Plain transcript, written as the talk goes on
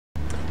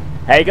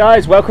Hey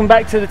guys, welcome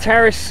back to the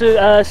terrace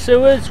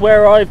sewers,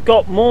 where I've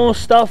got more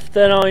stuff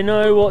than I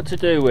know what to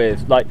do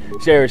with. Like,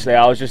 seriously,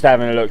 I was just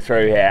having a look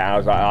through here and I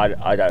was like,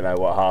 I don't know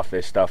what half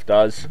this stuff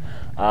does.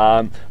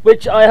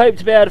 Which I hope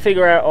to be able to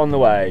figure out on the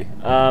way.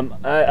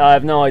 I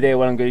have no idea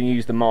when I'm going to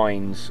use the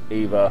mines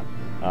either.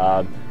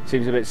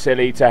 Seems a bit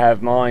silly to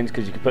have mines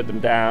because you can put them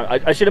down.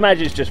 I should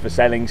imagine it's just for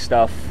selling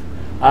stuff.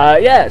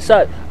 Yeah,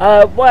 so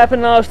what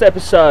happened last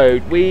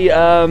episode? We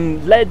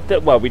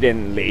well, we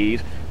didn't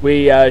lead.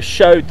 We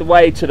showed the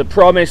way to the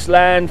promised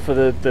land for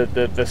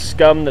the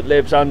scum that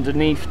lives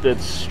underneath the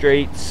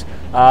streets.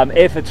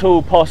 If at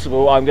all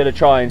possible, I'm going to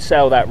try and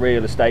sell that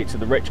real estate to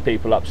the rich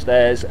people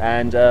upstairs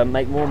and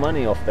make more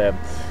money off them.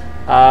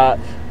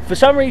 For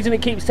some reason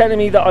it keeps telling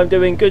me that I'm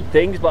doing good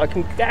things, but I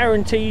can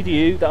guarantee to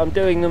you that I'm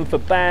doing them for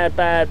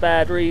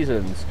bad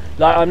reasons.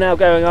 Like, I'm now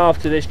going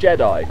after this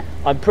Jedi.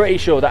 I'm pretty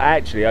sure that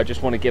actually I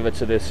just want to give her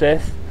to the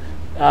Sith.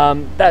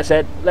 That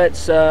said,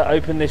 let's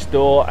open this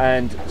door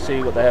and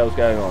see what the hell's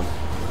going on.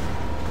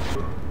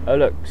 Oh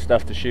look,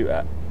 stuff to shoot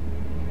at.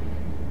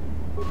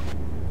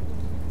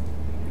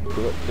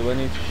 Do I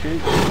need to shoot?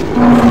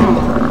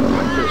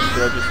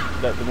 Should I just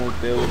let them all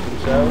deal with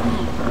themselves?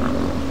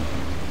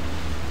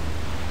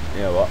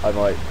 You know what, I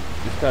might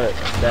just kind of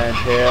stand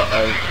here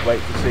and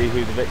wait to see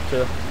who the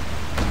victor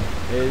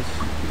is.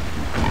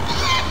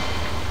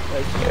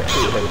 Let's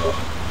shoot him up.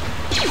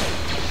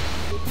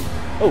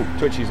 Oh,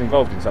 Twitchi's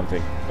involved in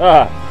something.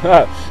 Well,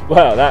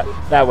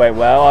 that went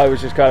well. I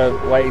was just kind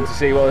of waiting to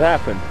see what would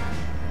happen.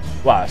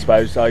 Well, I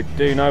suppose I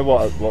do know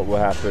what will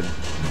happen.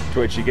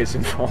 Twitchi gets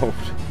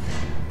involved.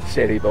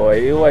 Silly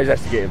boy. He always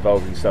has to get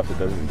involved in stuff that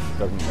doesn't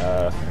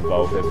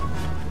involve him.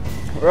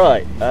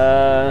 Right.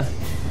 Well,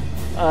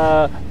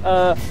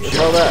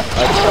 that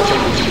I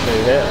think we can do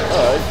here.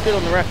 Oh, it's good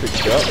on the rapid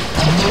shot.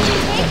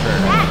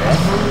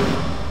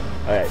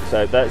 Okay,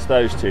 so that's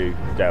those two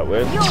dealt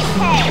with.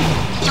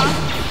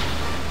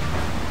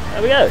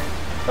 There we go.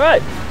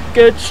 Right,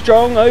 good,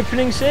 strong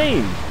opening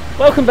scene.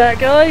 Welcome back,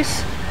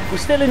 guys. We're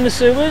still in the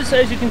sewers,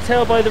 as you can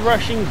tell by the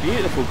rushing,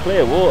 beautiful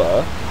clear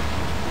water.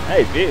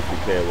 Hey, beautiful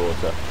clear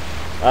water.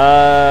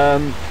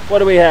 What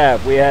do we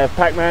have? We have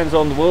Pac-Mans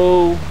on the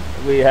wall.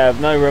 We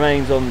have no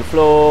remains on the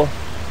floor.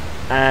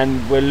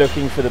 And we're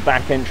looking for the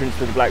back entrance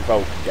to the Black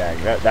Vulkar gang.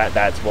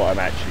 That's what I'm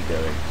actually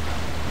doing.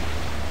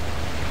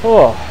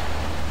 Oh,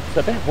 it's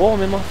a bit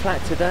warm in my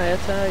flat today, I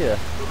tell you.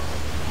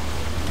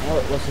 Oh,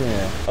 what's in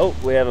here? Oh,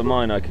 we have a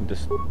mine I can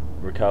just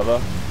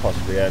recover,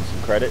 possibly earn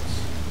some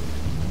credits.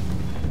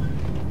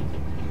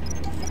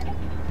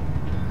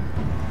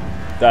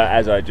 That,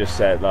 as I just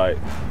said, like,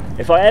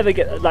 if I ever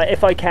get, like,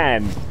 if I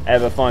can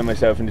ever find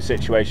myself in a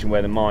situation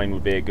where the mine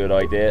would be a good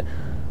idea.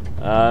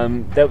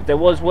 There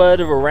was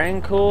word of a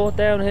Rancor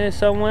down here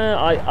somewhere.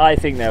 I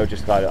think they were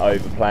just kind of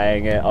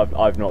overplaying it.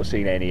 I've not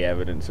seen any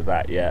evidence of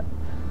that yet.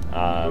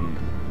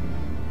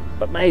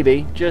 But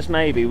maybe, just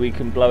maybe, we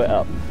can blow it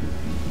up.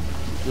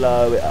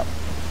 Blow it up.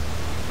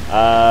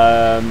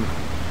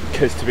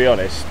 Because to be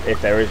honest,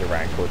 if there is a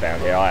Rancor down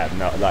here, I have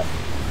not, like,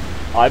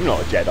 I'm not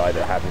a Jedi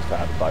that happens to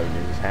have a bone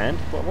in his hand.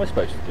 What am I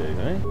supposed to do,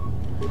 eh?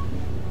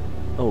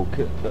 Oh,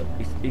 good. Look,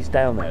 he's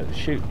down there.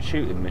 Shoot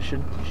him,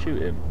 mission.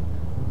 Shoot him.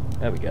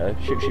 There we go.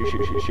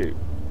 Shoot.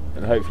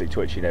 And hopefully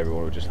Twitchi and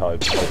everyone will just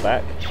hold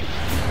back.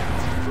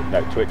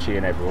 No, Twitchi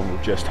and everyone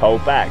will just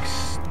hold back.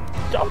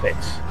 Stop it.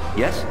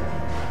 Yes?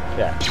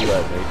 Yeah, you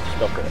heard me.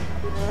 Stop it.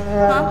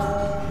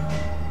 Huh?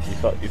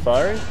 You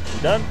firing?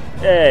 You done?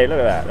 Hey, look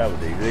at that. That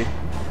was easy.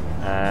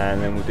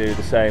 And then we'll do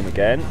the same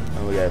again.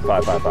 And we'll go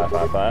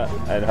fire.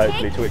 And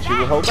hopefully Twitchi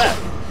will hold back.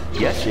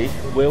 Yes, she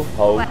will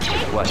hold back.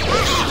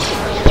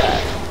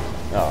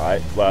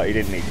 Alright, well, he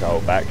didn't need to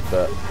hold back,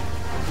 but...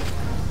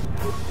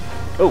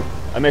 Oh,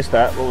 I missed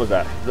that. What was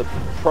that?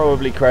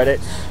 Probably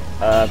credits.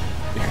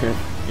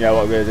 You know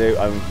what I'm going to do?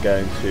 I'm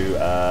going to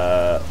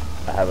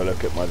have a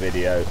look at my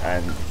video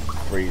and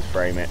freeze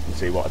frame it and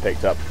see what I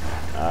picked up.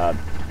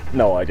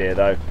 No idea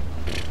though.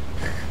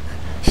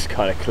 Just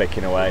kind of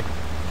clicking away.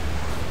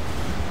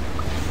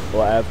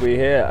 What have we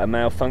here? A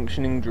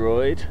malfunctioning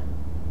droid.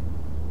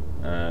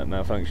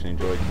 Malfunctioning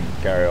droid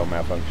can carry on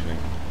malfunctioning.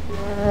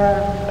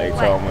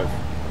 Later on with...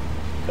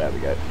 There we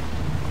go.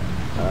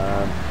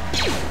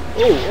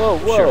 Oh,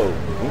 whoa. Sure.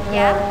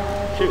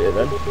 Yeah. Shoot it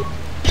then.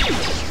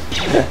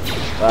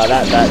 Well,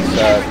 that's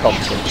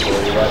competence for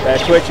you right there.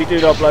 Twitchi, do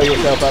not blow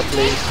yourself up,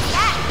 please.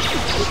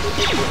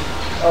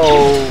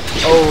 Oh.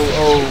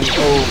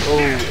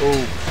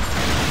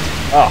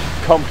 Ah,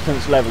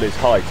 competence level is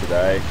high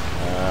today.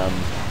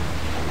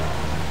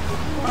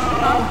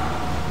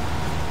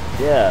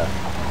 Yeah.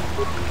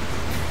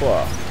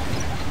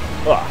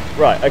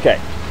 Right, okay.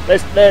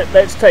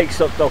 Let's take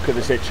stock of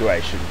the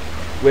situation.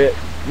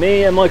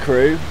 Me and my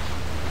crew,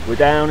 we're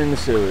down in the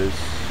sewers,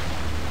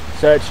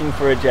 searching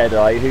for a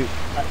Jedi who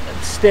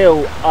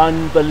still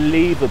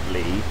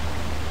unbelievably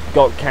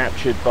got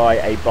captured by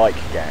a bike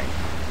gang.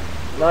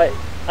 Like,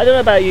 I don't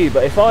know about you,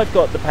 but if I've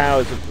got the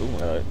powers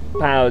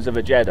of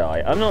a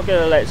Jedi, I'm not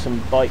going to let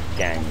some bike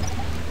gang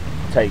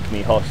take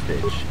me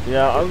hostage. You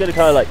know, I'm going to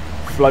kind of like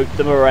float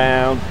them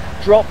around,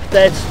 drop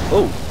their...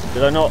 Oh,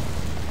 did I not?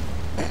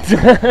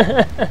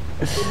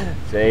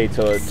 See,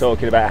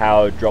 talking about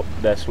how I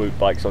dropped their swoop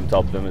bikes on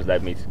top of them has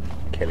led me to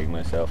killing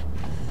myself.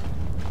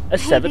 A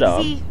severed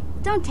arm.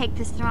 Don't take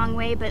this the wrong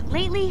way, but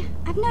lately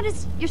I've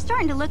noticed you're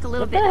starting to look a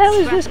little bit What the hell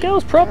is this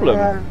girl's problem?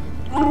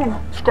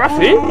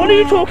 Scruffy? What are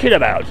you talking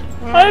about?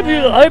 I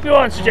hope you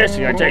aren't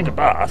suggesting I take a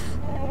bath.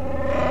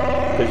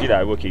 Because, you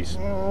know, Wookiees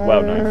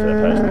well known for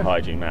their personal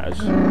hygiene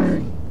matters.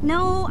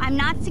 No, I'm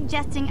not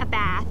suggesting a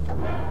bath.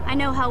 I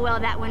know how well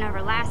that went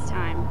over last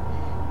time.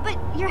 But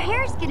your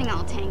hair's getting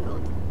all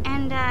tangled.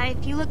 And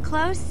if you look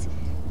close,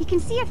 you can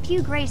see a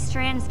few gray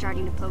strands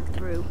starting to poke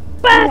through.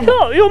 Back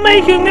up! You're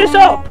making this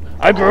up!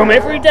 I groom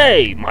every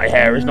day. My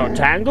hair is not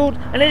tangled,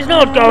 and it's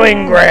not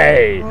going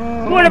grey.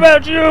 What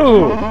about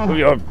you? With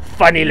your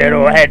funny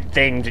little head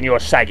things and your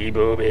saggy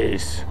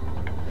boobies.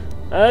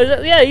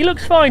 Yeah, he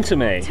looks fine to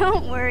me.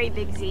 Don't worry,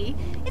 Big Z.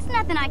 It's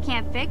nothing I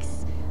can't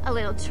fix. A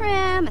little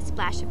trim, a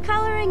splash of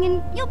coloring,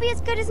 and you'll be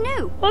as good as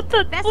new. What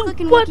the? Best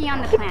looking Wookiee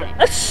on the planet.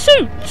 A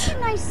suit? A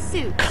nice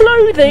suit.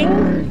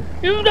 Clothing?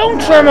 You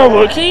don't trim a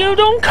Wookiee, you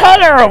don't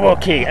color a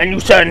Wookiee, and you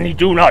certainly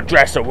do not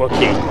dress a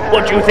Wookiee.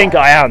 What do you think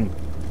I am?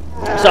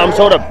 Some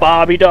sort of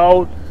Barbie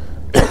doll?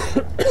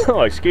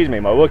 Oh, excuse me,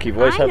 my Wookiee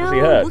voice obviously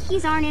hurts.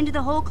 Wookiees aren't into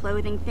the whole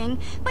clothing thing,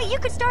 but you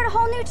could start a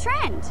whole new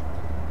trend.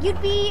 You'd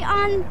be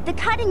on the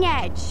cutting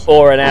edge.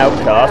 Or an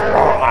outcast.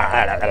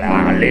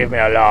 Oh, leave me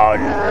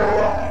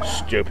alone,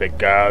 stupid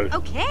girl.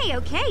 Okay,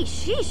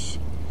 sheesh.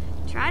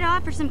 Try to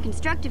offer some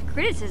constructive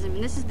criticism,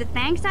 and this is the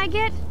thanks I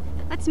get?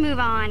 Let's move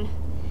on.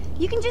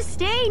 You can just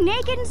stay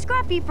naked and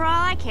scruffy for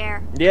all I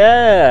care.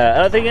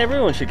 Yeah, I think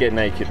everyone should get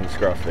naked and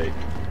scruffy.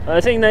 I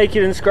think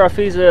naked and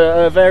scruffy is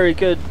a very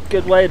good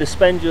way to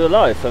spend your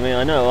life. I mean,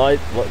 I know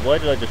why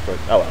did I just...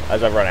 Oh well,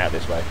 as I've run out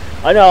this way.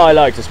 I know I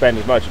like to spend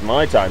as much of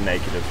my time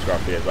naked and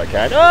scruffy as I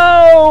can.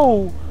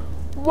 Oh!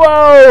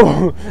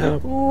 Whoa!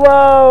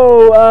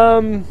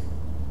 Whoa!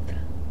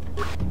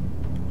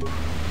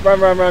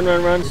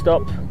 Run,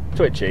 stop.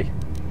 Twitchi.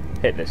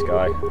 Hit this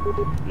guy.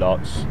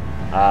 Lots.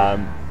 I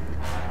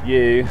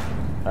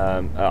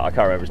can't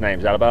remember his name.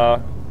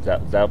 Zalabar?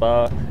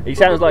 Zalbar? He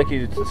sounds like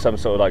he's some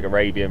sort of like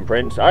Arabian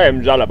prince. I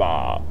am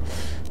Zalabar.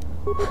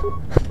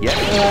 Yeah.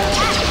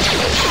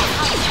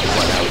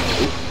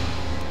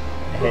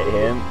 Hit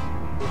him.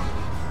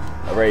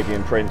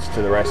 Arabian prince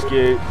to the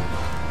rescue.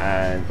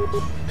 And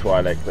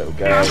Twi'lek little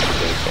girl.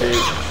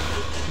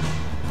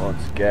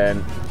 Once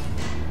again.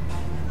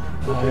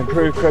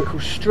 Improve critical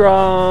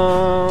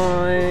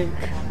strike.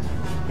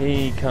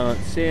 He can't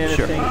see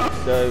anything,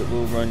 so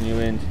we'll run you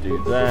in to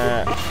do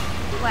that.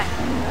 What?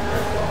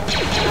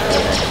 And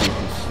then she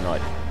can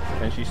snipe.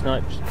 Can she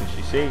snipe? Can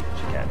she see?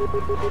 She can.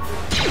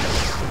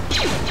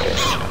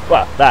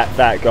 Well,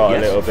 that got a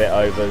little bit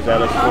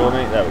overzealous for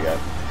me. There we go.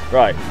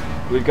 Right,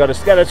 we've got a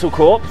skeletal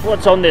corpse.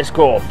 What's on this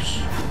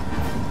corpse?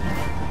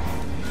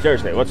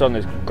 Seriously, what's on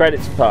this?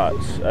 Credits and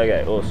parts.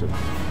 Okay, awesome.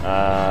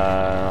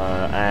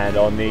 And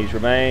on these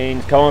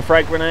remains, common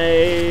frag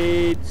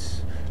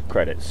grenades.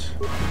 Credits.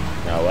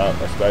 Oh well,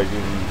 I suppose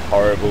even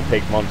horrible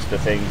pig monster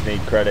things need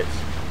credits.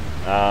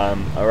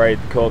 I raid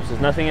the corpse.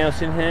 There's nothing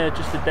else in here,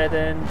 just a dead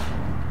end.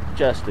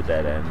 Just a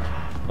dead end.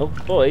 Oh,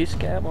 boys,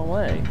 get out of my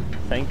way.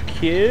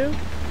 Thank you.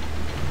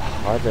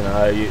 I don't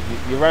know,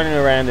 you're running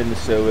around in the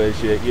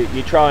sewers,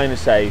 you're trying to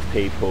save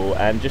people,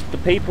 and just the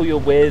people you're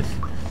with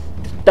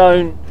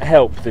don't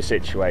help the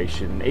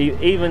situation,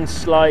 even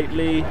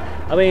slightly.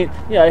 I mean,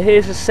 you know,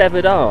 here's a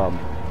severed arm.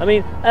 I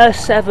mean, a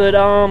severed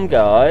arm,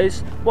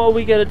 guys. What are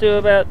we going to do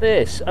about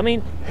this? I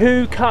mean,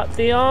 who cut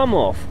the arm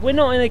off? We're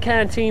not in a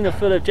cantina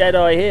full of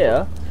Jedi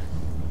here.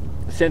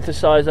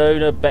 Synthesize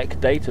owner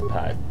Beck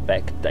Datapad.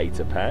 Beck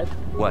Datapad?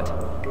 What?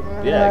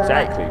 Yeah,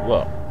 exactly.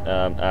 What?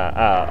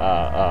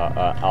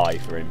 I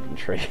for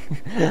infantry.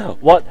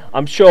 What?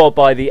 I'm sure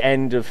by the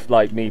end of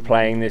like me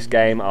playing this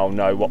game, I'll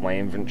know what my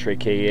infantry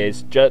key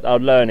is. I'll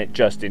learn it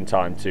just in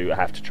time to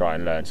have to try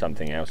and learn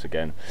something else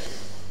again.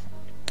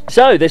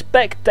 So, this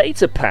Beck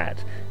datapad.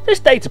 This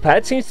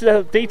datapad seems to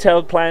have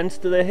detailed plans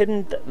to the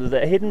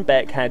hidden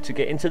Beck had to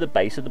get into the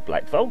base of the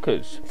Black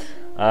Vulkars.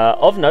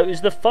 Of note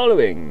is the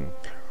following.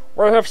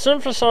 We have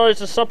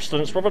synthesized a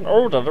substance with an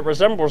odor that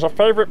resembles a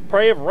favourite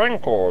prey of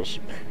rancors.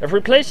 If we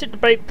place it to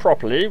bait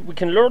properly, we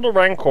can lure the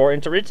rancor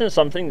into eating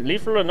something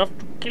lethal enough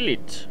to kill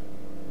it.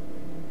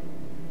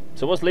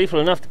 So what's lethal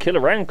enough to kill a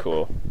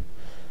rancor?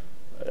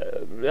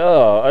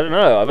 Oh, I don't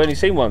know. I've only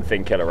seen one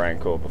thing kill a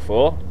rancor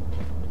before.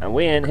 And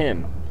we ain't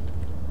him.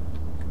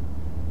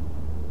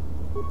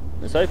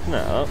 Let's open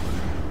that up.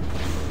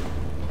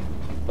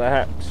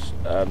 Perhaps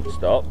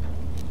stop.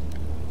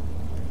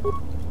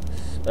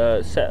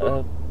 Set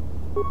a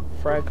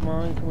frag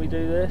mine. Can we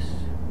do this?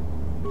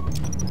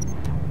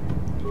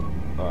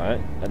 Alright,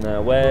 and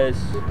now where's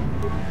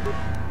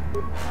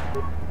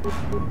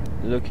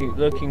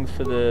looking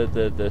for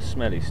the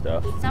smelly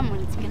stuff.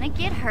 Someone's gonna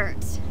get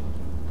hurt.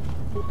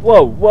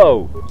 Whoa,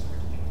 whoa!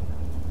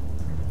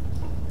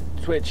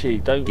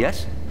 Twitchi, don't.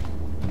 Yes?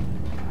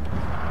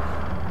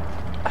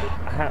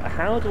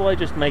 how do I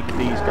just make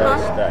these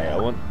guys stay? I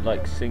want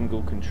like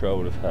single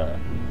control of her.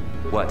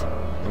 What?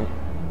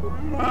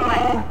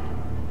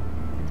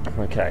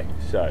 Okay,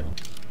 so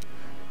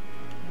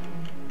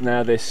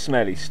now this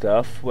smelly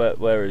stuff.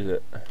 Where is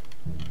it?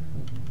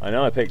 I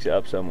know I picked it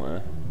up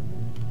somewhere.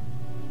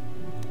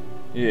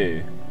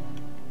 You.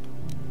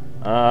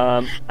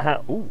 How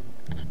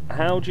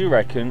do you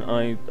reckon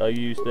I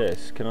use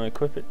this? Can I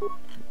equip it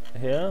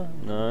here?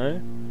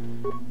 No.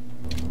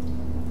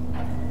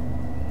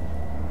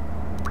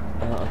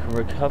 I can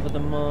recover the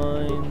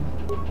mine.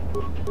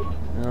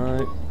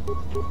 No.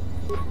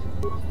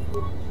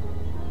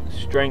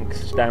 Strength,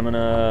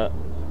 stamina,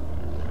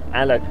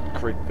 I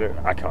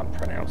can't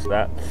pronounce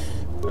that.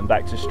 And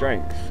back to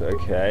strength.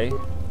 Okay.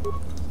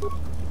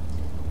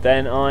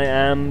 Then I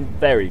am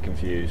very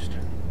confused.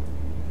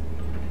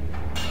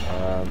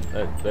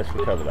 Let's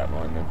recover that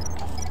mine then.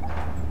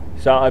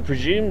 So I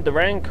presume the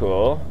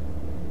Rancor.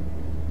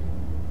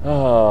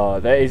 Oh,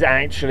 there is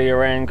actually a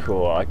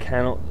Rancor. I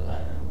cannot.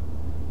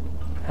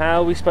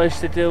 How are we supposed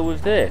to deal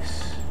with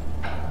this?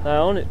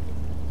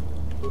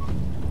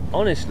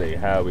 Honestly,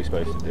 how are we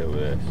supposed to deal with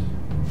this?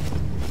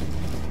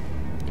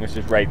 Let's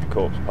just raid the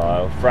corpse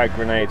pile. Frag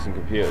grenades and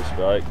computer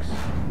spikes.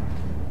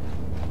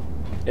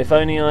 If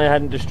only I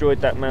hadn't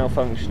destroyed that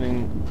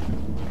malfunctioning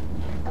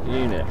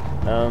unit.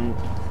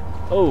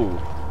 Oh,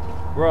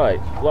 right.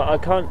 Well, I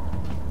can't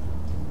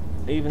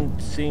even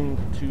seem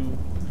to...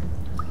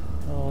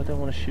 Oh, I don't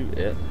want to shoot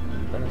it.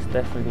 That's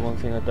definitely the one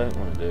thing I don't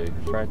want to do.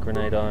 Frag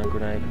grenade, iron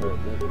grenade.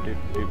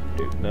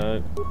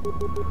 No.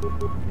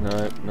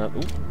 No, no.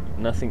 Ooh,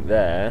 nothing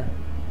there.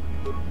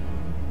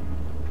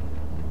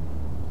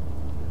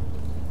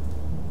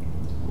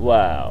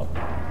 Wow.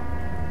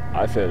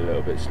 I feel a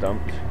little bit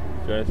stumped.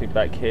 Is there anything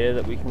back here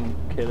that we can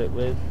kill it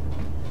with?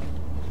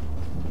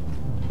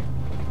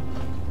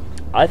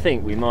 I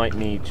think we might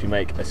need to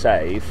make a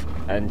save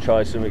and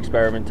try some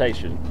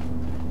experimentation.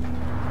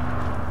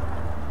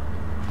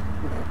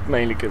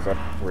 Mainly because I'm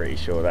pretty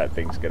sure that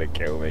thing's going to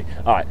kill me.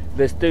 Alright,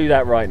 let's do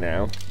that right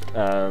now.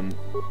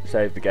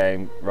 Save the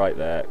game right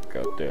there.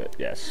 Go do it.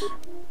 Yes.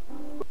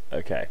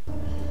 Okay.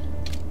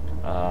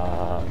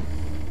 I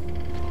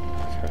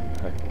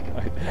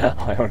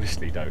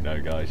honestly don't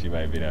know, guys. You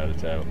may have been able to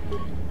tell.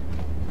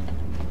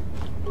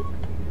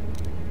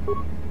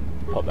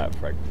 Pop that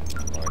frag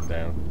line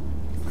down.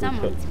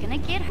 Someone's gonna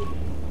get hurt.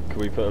 Can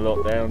we put a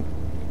lock down?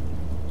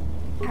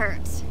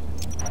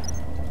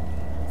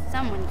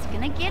 Someone's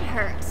gonna get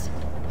hurt.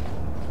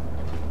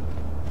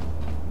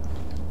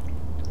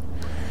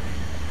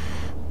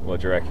 What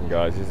do you reckon,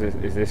 guys?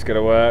 Is this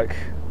gonna work?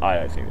 I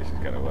don't think this is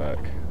gonna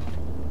work.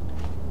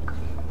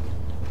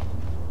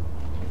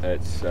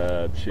 Let's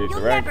shoot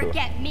the Rancor. You'll never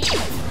get me.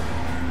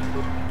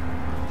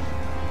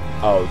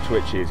 Oh,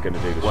 Twitchi is gonna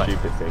do the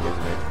stupid thing,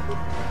 isn't he?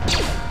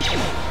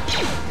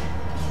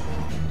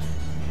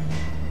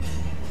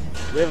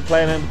 Do we have a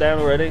player member down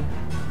already?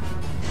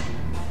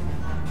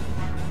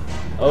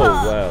 Oh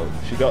wow,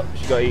 she got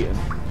eaten.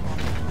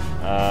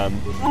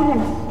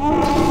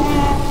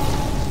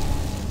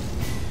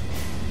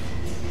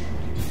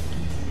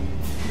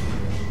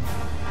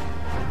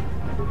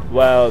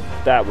 Well,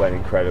 that went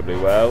incredibly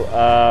well.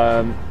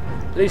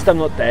 At least I'm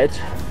not dead.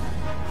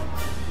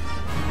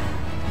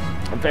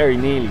 I'm very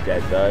nearly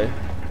dead though.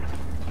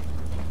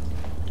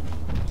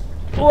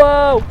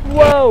 Whoa!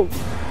 Whoa!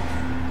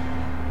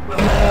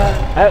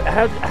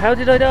 How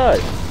did I die?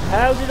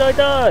 How did I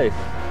die?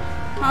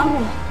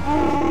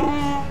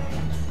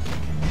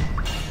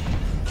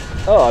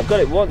 Oh, I've got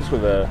it once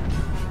with a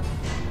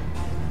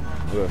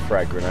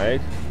frag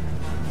grenade.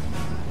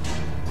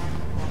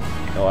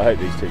 Oh, I hope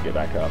these two get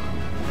back up.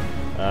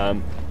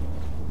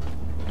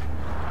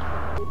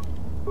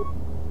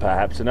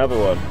 Perhaps another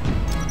one.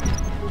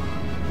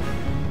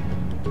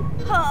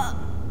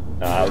 Oh,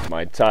 that was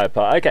my entire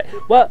part. Okay,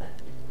 well,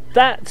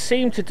 that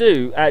seemed to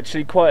do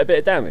actually quite a bit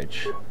of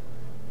damage.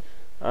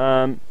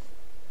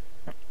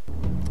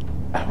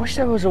 I wish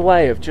there was a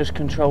way of just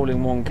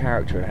controlling one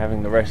character and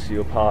having the rest of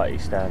your party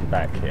stand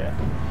back here.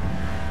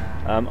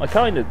 I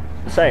kind of,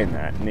 saying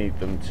that, need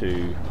them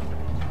to...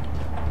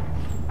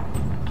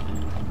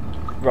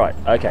 Right,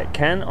 okay,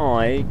 can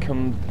I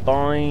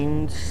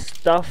combine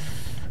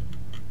stuff?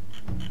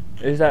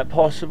 Is that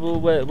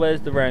possible?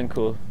 Where's the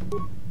Rancor?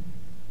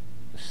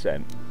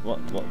 Scent.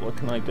 What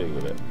can I do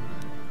with it?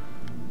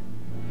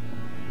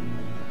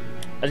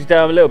 As you can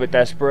tell, I'm a little bit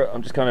desperate.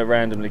 I'm just kind of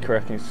randomly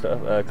clicking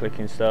stuff. I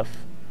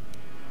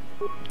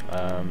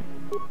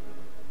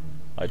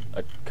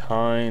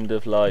kind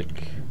of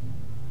like.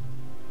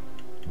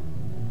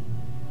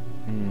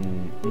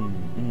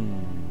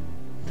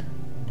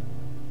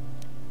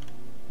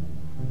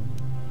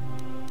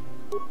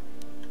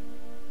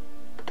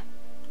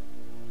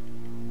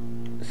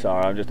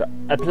 Sorry, I'm just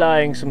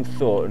applying some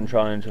thought and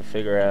trying to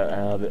figure out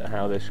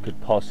how this could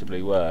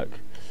possibly work.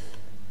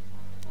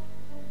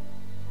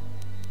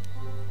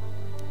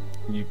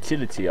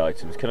 Utility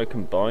items. Can I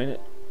combine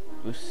it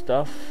with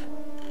stuff?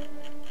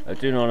 I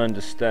do not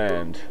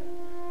understand.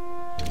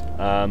 If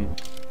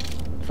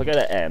I go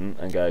to M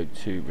and go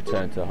to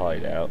return to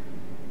hideout,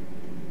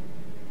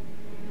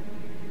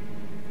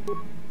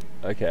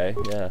 Okay,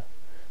 yeah.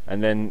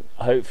 And then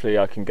hopefully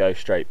I can go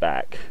straight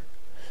back.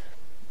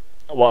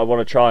 What I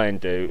want to try and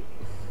do...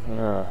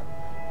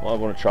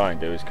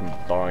 is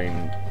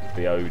combine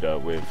the odor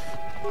with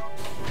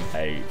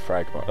a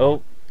fragment.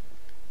 Oh!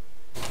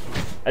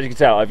 As you can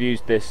tell, I've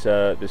used this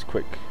this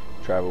quick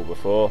travel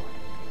before.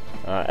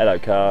 Hello,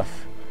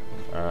 Carth.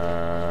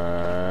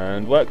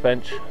 And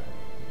workbench.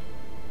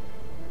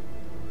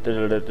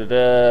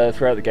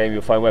 Throughout the game,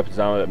 you'll find weapons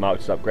and armor that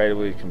marked as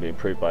upgradable. It can be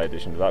improved by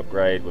addition of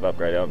upgrade. With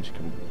upgrade arms, you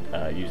can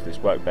use this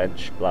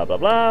workbench. Blah blah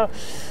blah.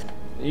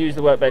 Use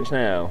the workbench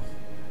now.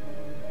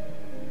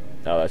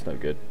 Oh, that's no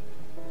good.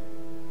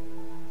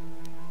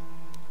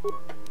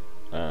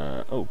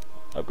 Oh,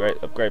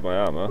 upgrade my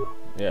armor.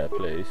 Yeah,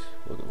 please.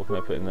 What can I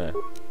put in there?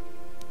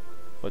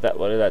 What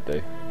did that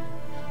do?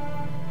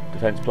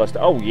 Defense plus.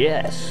 Oh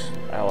yes,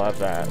 I'll have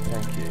that.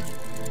 Thank you.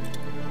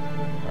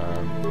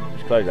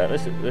 Just close that.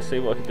 Let's see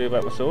what I can do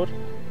about my sword.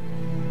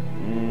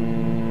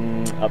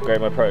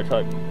 Upgrade my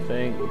prototype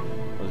thing.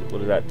 What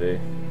does that do?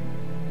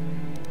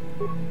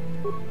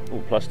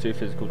 Oh, +2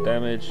 physical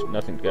damage.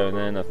 Nothing to go in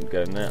there. Nothing to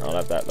go in there. I'll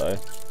have that though.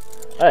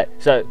 Alright,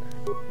 so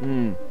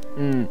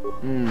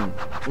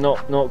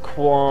not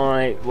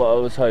quite what I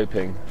was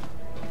hoping.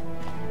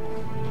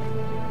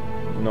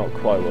 Not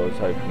quite what I was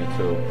hoping at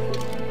all.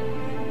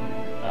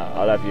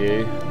 I'll have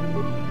you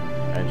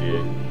and you.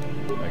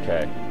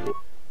 Okay.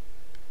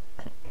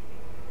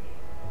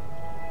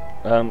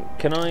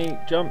 Can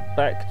I jump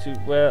back to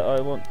where I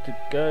want to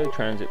go?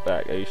 Transit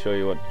back. Are you sure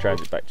you want to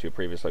transit back to your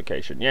previous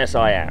location? Yes,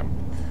 I am.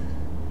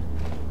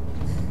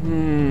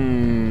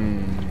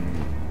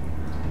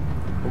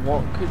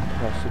 What could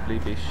possibly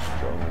be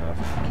strong enough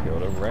to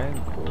kill a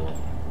Rancor?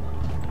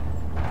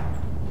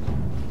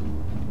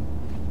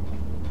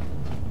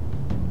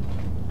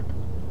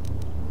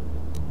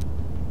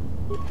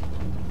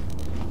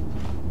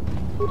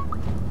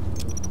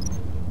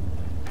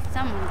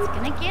 Someone's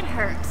gonna get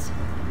hurt.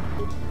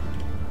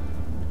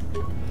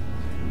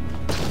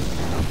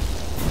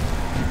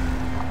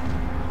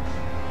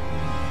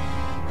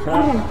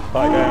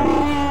 Bye down.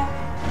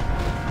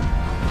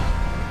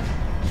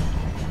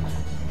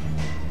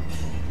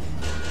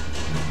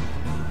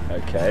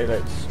 Okay,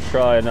 let's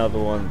try another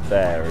one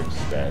there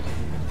instead.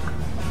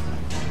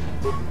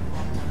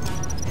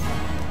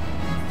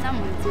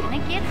 Someone's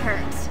gonna get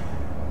hurt.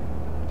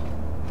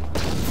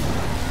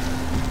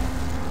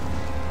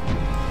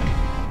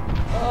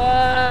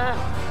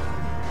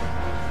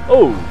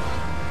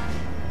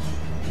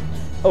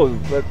 Oh,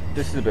 but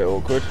this is a bit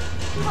awkward.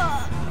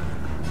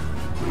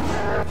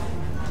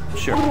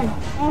 Sure.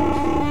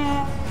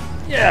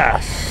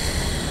 Yes.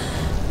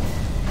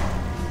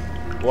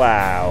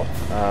 Wow.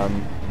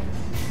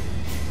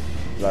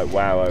 Like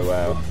wow, oh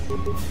wow.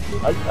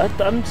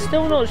 I'm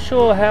still not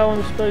sure how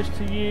I'm supposed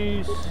to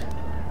use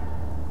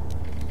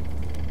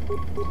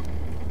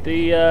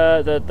the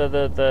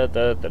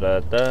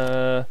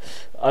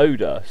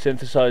odor,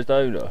 synthesized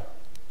odor.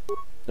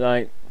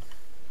 Like,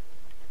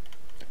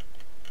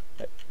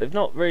 they've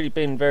not really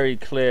been very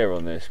clear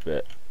on this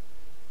bit.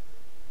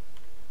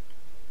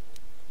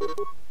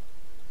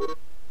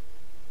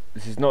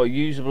 This is not a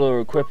usable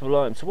or equipable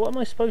item. So what am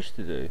I supposed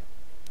to do?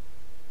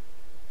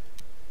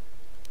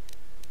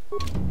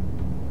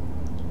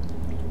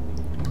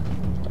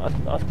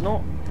 I've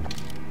not.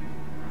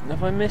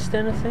 Have I missed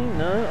anything?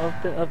 No,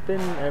 I've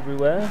been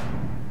everywhere.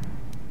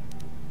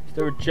 Is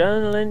there a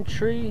journal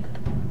entry?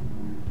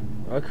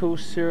 Recall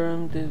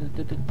serum.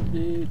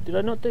 Did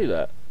I not do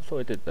that? I thought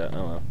I did that.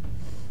 Oh well.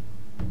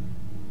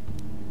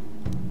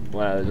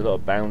 Wow, there's a lot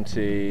of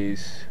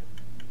bounties.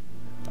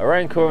 A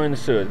Rancor in the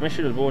sewers.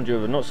 Mission has warned you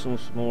of a not so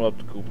small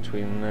obstacle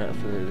between that.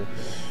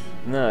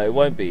 No, it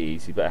won't be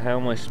easy. But how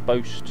am I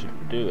supposed to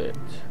do it?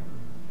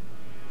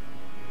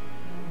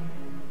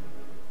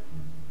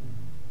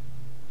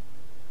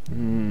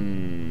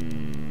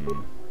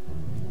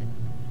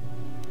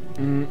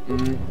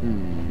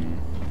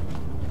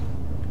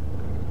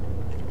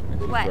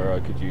 This is where I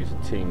could use a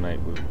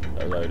teammate with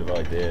a load of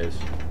ideas.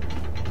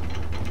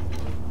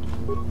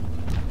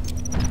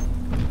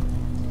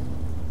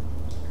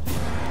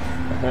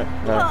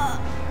 No.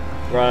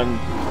 Run.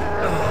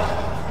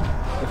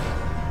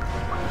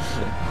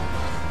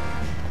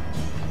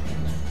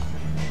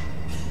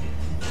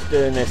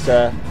 Doing this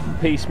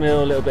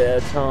piecemeal, a little bit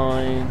at a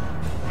time.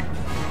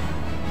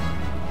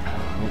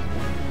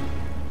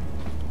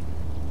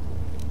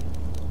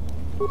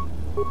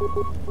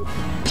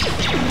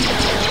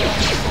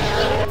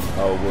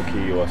 Oh,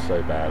 Wookiee, you are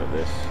so bad at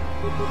this.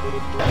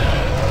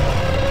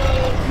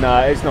 No,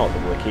 it's not the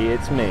Wookiee,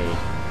 it's me.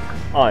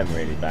 I'm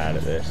really bad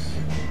at this.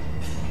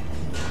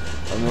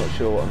 I'm not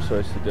sure what I'm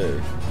supposed to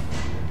do.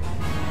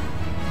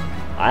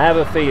 I have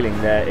a feeling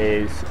there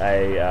is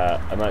a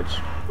much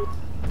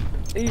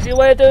easier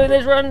way of doing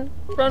this. Run!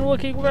 Run,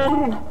 Wookiee,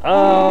 run!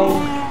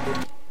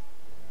 Oh.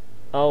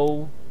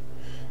 Oh.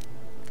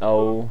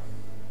 Oh.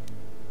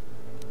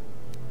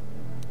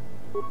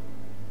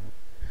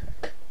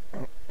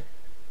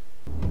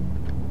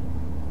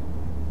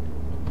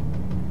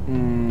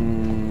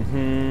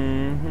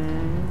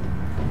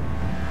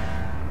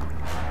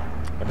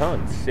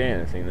 can't see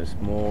anything that's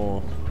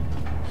more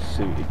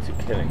suited to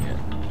killing it.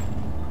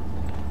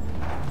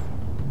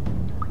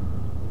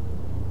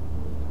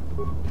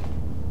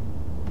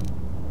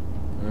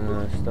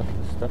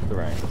 Stuff the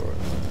rancor.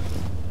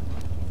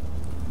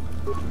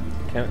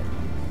 I'm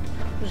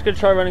just gonna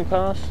try running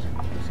past.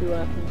 See what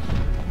happens.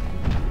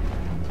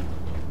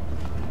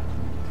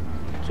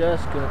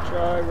 Just gonna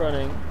try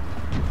running.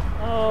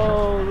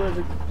 Oh,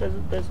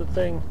 there's a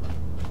thing.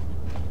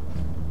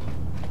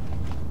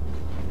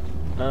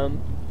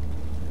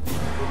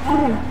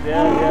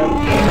 Yeah,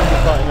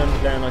 fighting them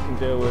down I can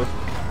deal with.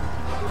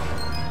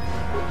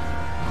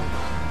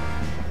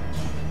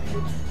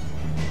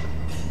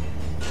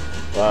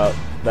 Well,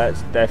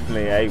 that's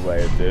definitely a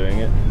way of doing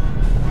it.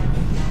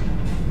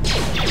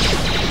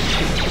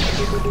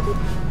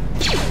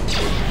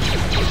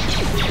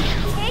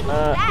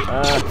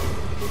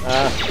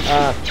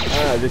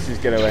 This is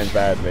going to end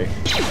badly.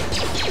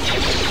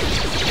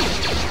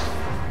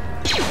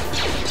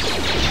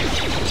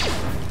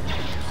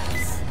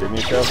 Spin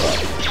yourself up.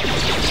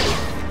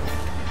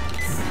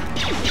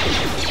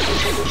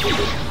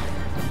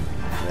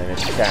 And then if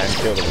you can,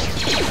 kill them all.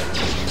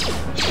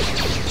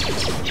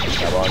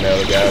 Come on, there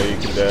we go, you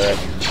can do it.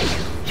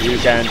 You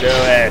can do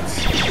it!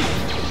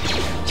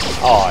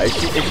 Oh, is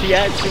she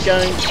actually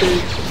going to...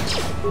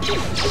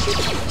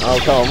 Oh,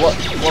 come on, what?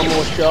 One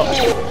more shot.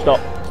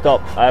 Stop.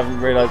 I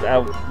haven't realised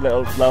how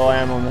low I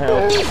am on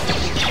health.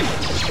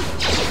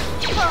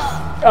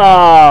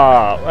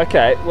 Ah,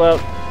 okay, well,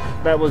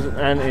 that was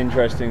an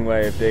interesting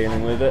way of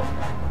dealing with it.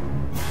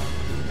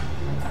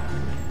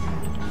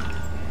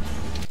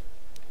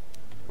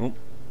 Ooh.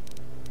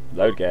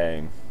 Load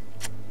game.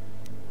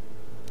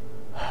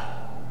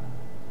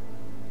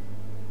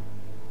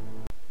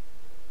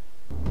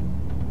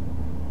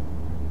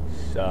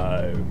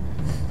 So,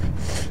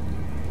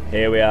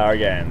 here we are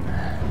again.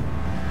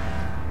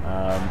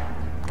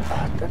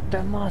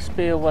 There must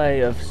be a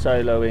way of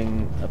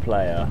soloing a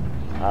player.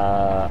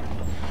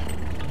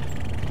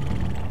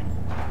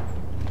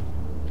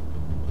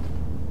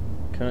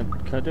 Can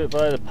I do it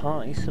via the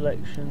party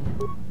selection?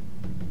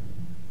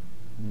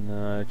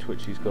 No,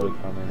 Twitchi's got to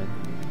come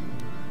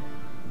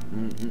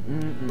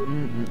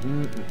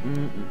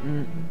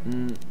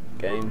in.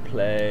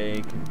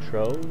 Gameplay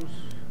controls.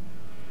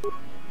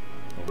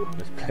 Oh,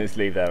 let's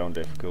leave that on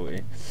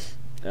difficulty.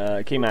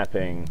 Key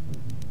mapping.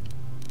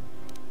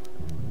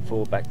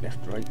 Forward, back,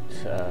 left, right.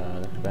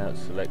 Left, about,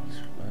 select.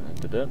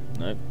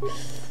 No.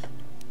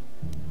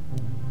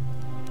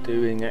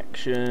 Doing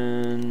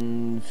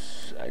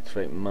actions.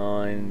 Activate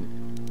mine.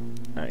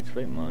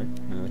 Activate mine.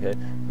 Okay.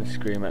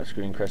 Screen, map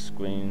screen, quest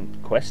screen.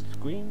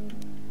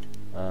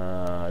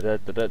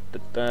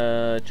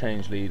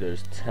 Change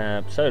leaders.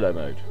 Tab. Solo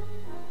mode.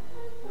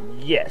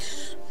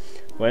 Yes.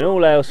 When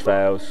all else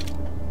fails,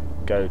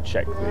 go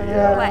check the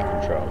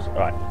controls.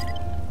 Alright.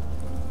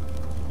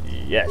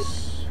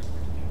 Yes.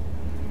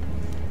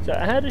 So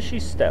how does she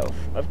stealth?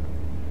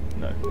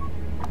 No.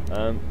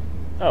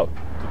 Oh.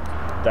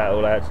 That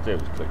all I had to do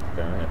was click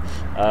down here.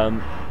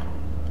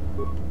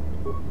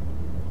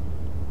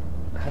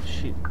 Have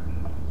she...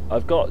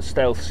 I've got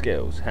stealth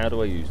skills. How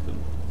do I use them?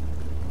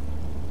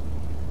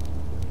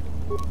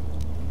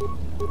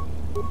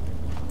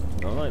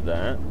 Not like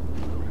that.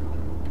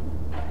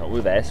 Not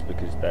with S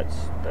because that's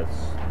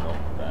not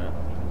that.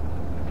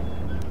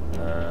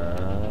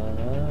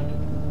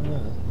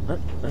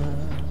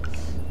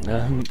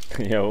 Yeah,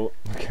 we're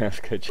gonna have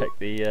to go check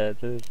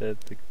the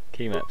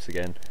key maps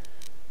again.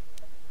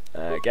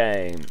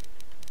 Game.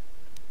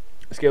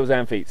 Skills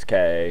and feats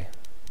K.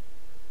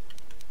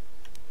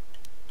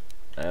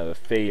 I have a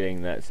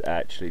feeling that's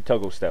actually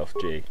toggle stealth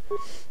G.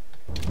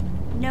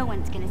 No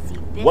one's gonna see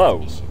this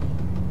mission.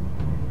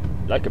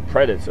 Like a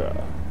predator.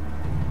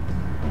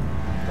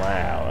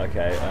 Wow,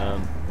 okay,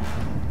 wow.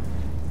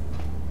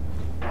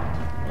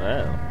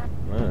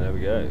 Oh, there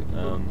we go.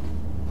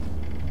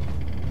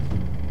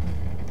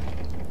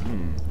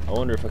 I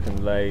wonder if I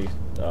can lay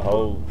a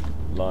whole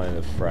line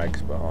of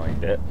frags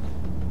behind it.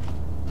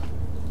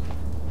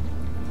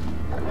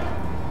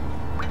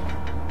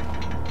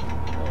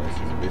 Oh,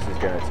 this is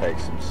going to take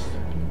some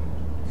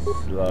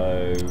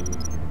slow,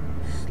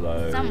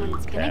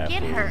 Someone's gonna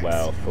get hurt.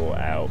 well thought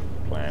out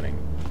planning.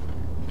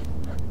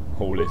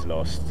 All is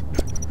lost.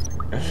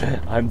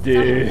 I'm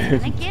doomed.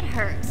 Someone's gonna get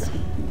hurt.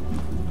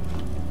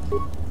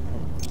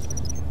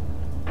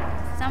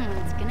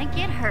 Someone's gonna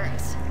get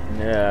hurt.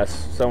 Yeah,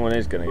 someone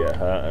is going to get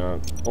hurt, and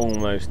I'm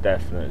almost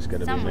definite it's going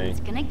to be me. Someone's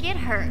gonna get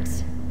hurt.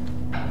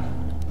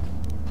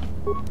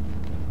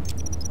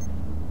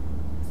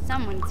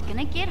 Someone's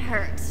gonna get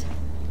hurt.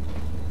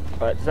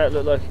 Right, does that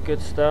look like a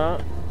good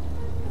start?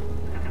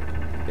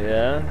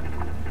 Yeah?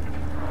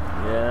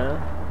 Yeah?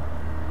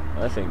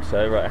 I think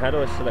so. Right, how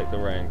do I select the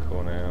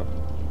rancor now?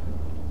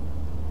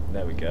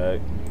 There we go.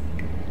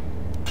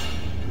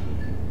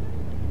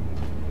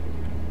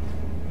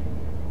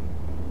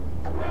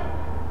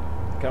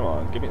 Come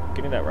on, give me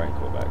that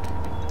rancor back.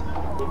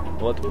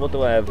 What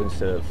do I have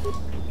instead of?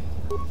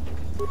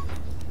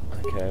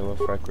 Okay, well,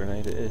 frag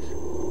grenade it is.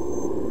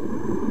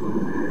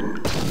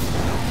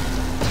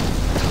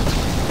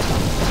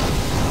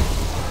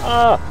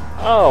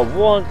 Oh,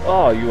 one.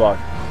 Oh, you are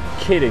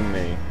kidding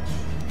me.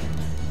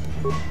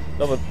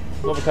 Lob a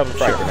couple of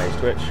frag grenades,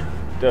 Twitch.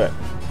 Do it.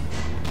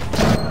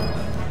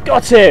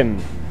 Got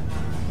him!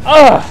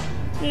 Ah!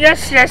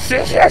 Yes, yes,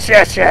 yes, yes,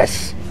 yes,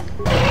 yes!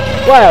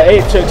 Well,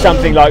 it took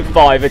something like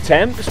 5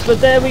 attempts, but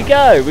there we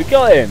go. We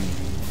got him.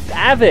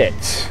 Have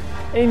it!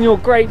 In your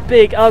great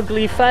big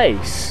ugly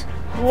face.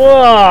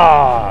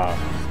 Whoa!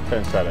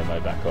 Turn solo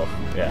mode back off.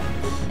 Yeah.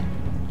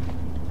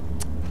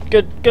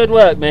 Good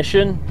work,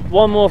 mission.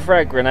 One more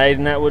frag grenade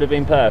and that would have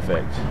been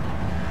perfect.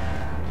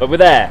 But we're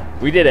there.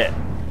 We did it.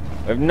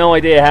 We have no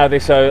idea how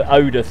this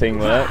odor thing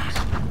works.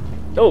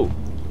 Oh.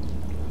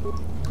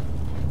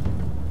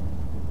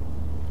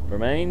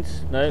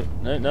 Remains? No,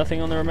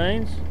 nothing on the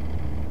remains.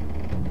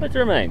 Where's the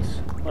remains?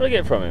 What did I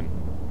get from him?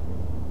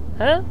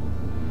 Huh?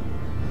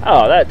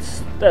 Oh,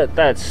 that's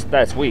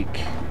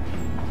weak.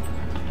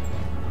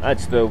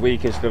 That's the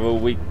weakest of all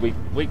weak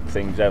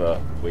things ever.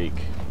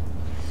 Weak.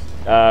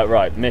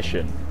 Right,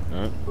 mission.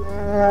 Huh?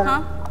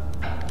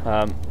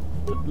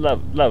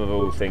 Love of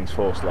all things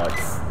force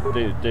life.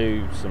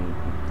 Do some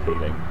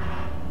healing.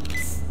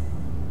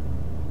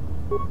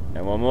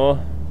 And one more.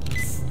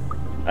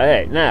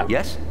 Okay, now.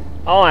 Yes?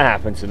 I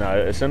happen to know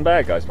that there's some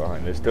bad guys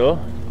behind this door.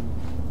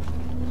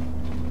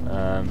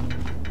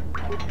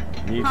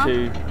 You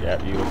two, yeah,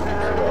 you can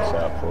see what's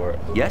out for it.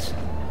 Yes?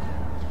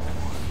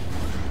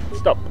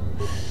 Stop.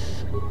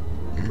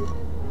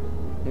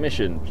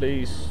 Mission,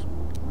 please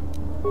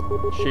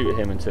shoot at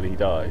him until he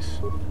dies.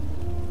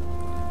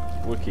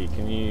 Wookie,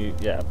 can you,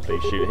 yeah,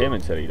 please shoot him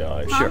until he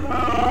dies. Sure.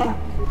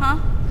 Huh?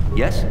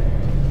 Yes?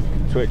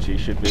 Twitchy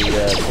should be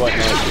quite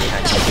nicely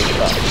hacking his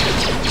butt.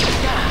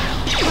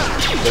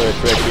 Do it,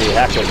 Twitchy,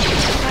 hack him.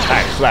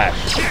 Hack slash.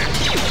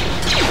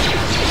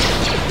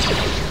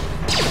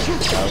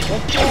 I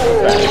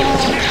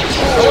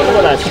wonder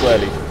what that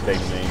swirly thing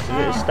means. Is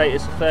it a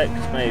status effect?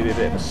 Maybe a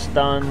bit of a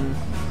stun?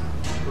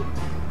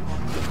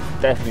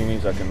 Definitely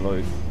means I can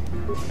loot.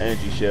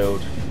 Energy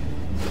shield.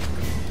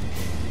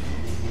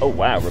 Oh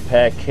wow,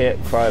 repair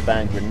kit,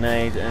 cryoban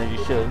grenade, energy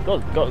shield.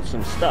 Got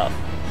some stuff.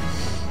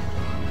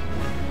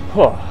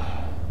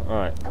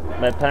 Alright,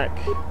 med pack.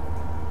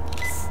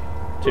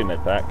 2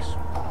 med packs.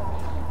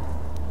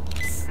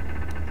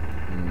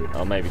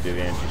 I'll maybe do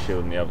the energy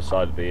shield on the other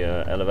side of the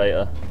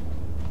elevator.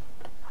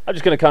 I'm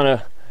just going to kind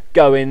of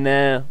go in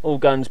there, all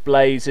guns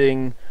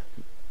blazing,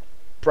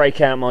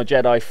 break out my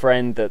Jedi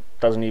friend that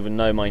doesn't even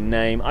know my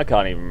name. I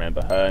can't even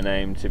remember her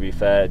name, to be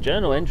fair.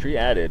 Journal entry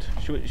added.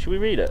 Should we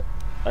read it?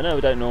 I know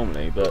we don't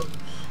normally, but...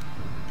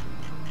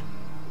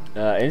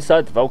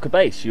 inside the Vulkar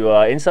base. You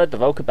are inside the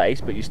Vulkar base,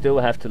 but you still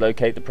have to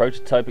locate the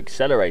prototype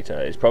accelerator.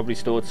 It's probably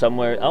stored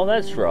somewhere... Oh,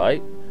 that's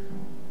right.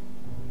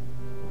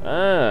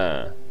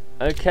 Ah...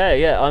 Okay,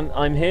 yeah,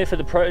 I'm here for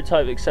the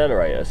prototype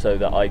accelerator so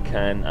that I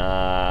can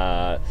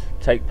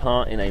take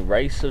part in a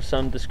race of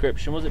some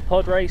description. Was it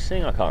pod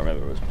racing? I can't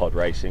remember if it was pod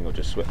racing or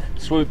just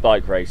swoop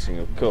bike racing,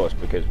 of course,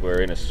 because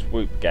we're in a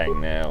swoop gang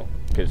now.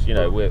 Because, you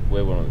know, we're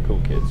one of the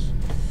cool kids.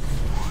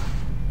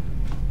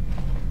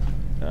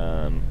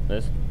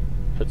 Let's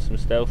put some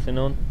stealthing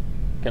on.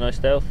 Can I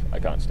stealth? I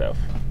can't stealth.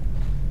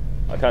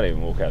 I can't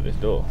even walk out this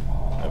door.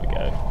 There we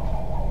go.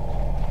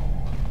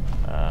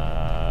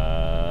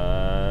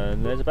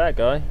 And there's a bad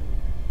guy.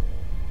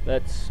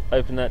 Let's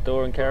open that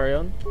door and carry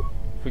on,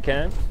 if we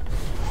can.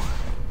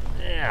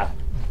 Yeah.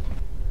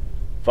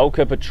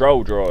 Vulkar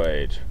patrol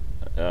droid.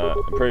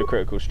 Improved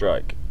critical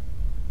strike.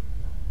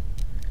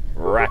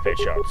 Rapid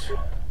shot.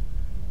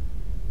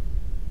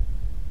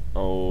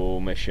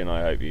 Oh, mission,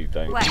 I hope you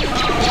don't. What?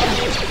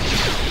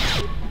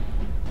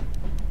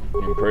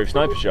 Improved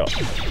sniper shot.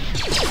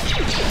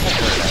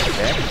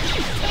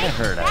 I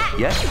heard that.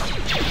 Yes?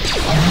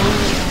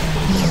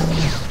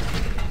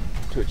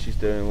 Twitchy's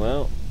doing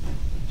well.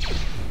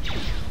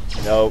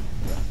 No.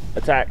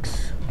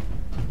 Attacks.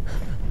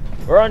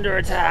 We're under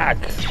attack!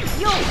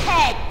 You'll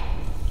pay!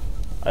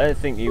 I don't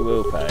think you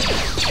will pay.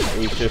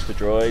 He's just a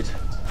droid.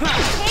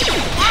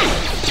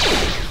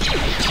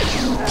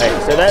 Hey,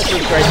 so that's a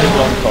great big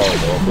long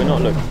corridor. We're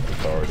not looking for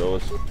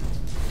corridors.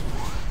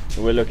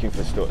 We're looking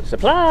for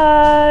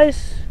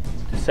supplies!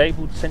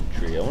 Disabled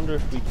sentry. I wonder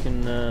if we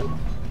can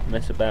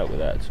mess about with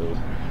that at all.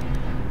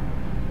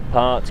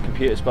 Parts,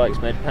 computer spikes,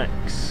 med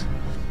packs.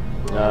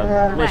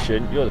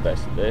 Mission, you're the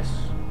best at this.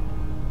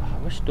 I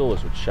wish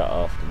doors would shut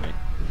after me.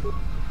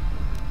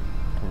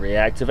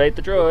 Reactivate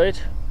the droid.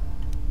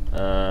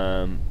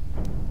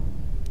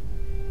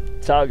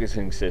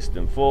 Targeting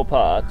system, 4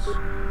 parts.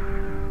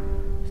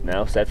 It's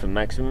now set for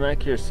maximum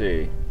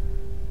accuracy.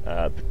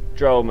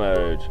 Patrol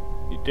mode.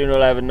 You do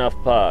not have enough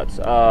parts.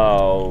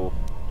 Oh.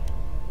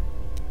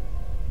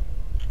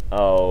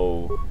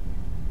 Oh.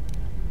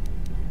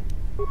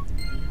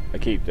 I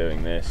keep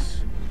doing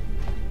this.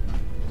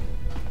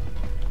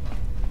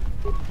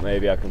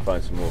 Maybe I can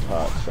find some more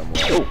parts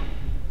somewhere. Ooh.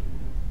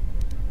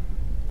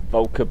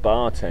 Vulkar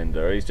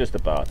bartender. He's just a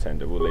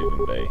bartender. We'll leave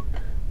him be.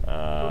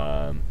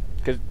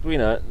 Because, you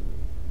know,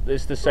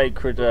 there's the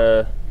sacred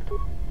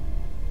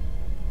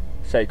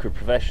sacred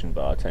profession,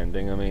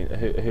 bartending. I mean,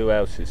 who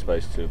else is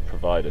supposed to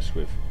provide us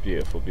with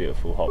beautiful,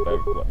 beautiful hot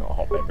beverages? Well, not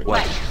hot beverages.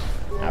 What?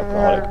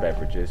 Alcoholic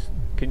beverages.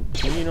 Can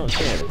you not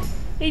see it?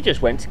 He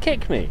just went to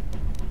kick me.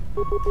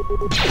 There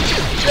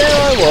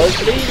I was,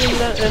 leaving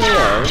that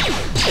alone.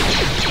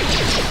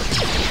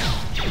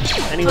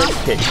 And he went to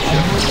kick me.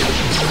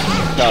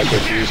 Can't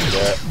get used to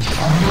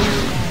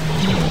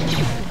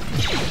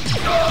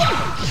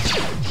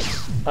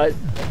that.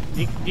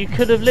 You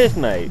could have lived,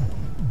 mate.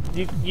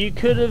 You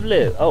could have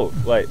lived. Oh,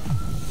 wait.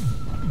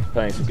 He's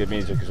playing some good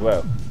music as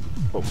well.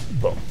 Boom,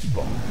 boom,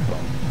 boom,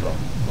 boom, boom,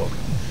 boom.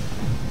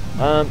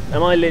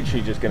 Am I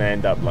literally just going to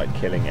end up like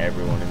killing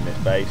everyone in this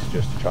base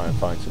just to try and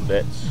find some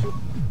bits?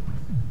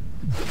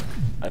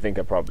 I think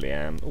I probably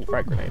am. Oh,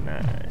 frag grenade,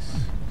 nice.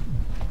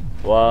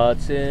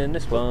 What's in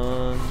this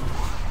one?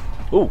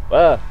 Oh,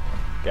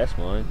 guess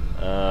mine.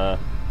 No.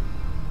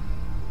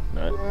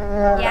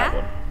 Yeah?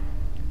 One.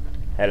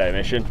 Hello,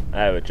 mission. I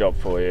have a job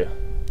for you.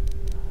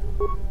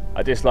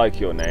 I dislike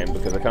your name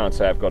because I can't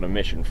say I've got a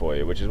mission for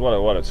you, which is what I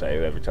want to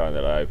say every time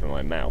that I open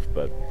my mouth,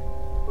 but...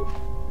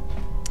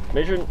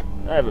 Mission?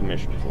 I have a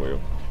mission for you.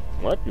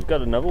 What? You've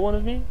got another one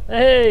of me?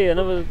 Hey,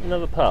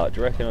 another part. Do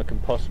you reckon I can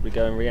possibly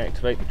go and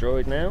reactivate the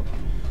droid now?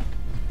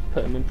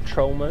 Put him in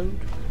patrol mode?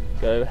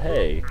 Go,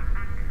 hey.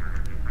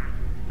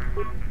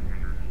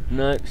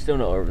 No, still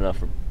not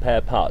enough repair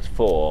parts.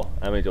 4.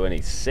 How many do I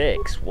need?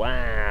 6.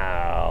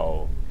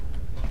 Wow.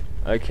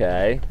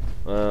 Okay.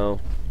 Well,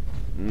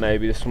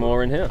 maybe there's some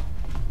more in here.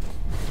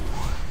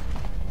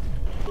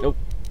 Oh,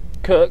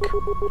 cook.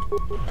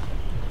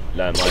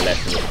 Learn my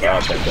lesson as a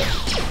bartender.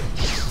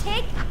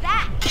 Take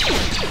that!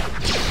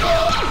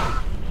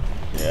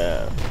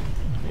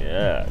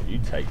 Yeah, you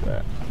take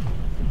that.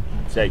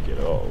 Take it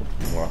all.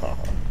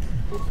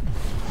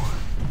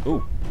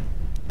 Ooh,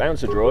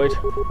 bouncer droid.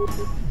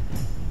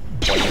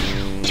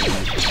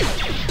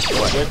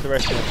 Where's the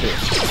rest of the team?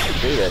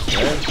 Do this,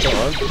 man. Come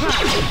on.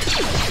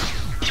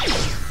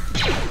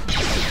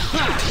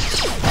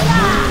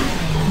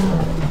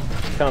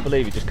 Can't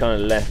believe you just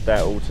kind of left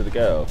that all to the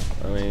girl.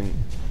 I mean,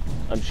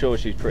 I'm sure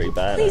she's pretty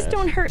bad. Please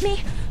don't hurt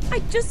me. I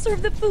just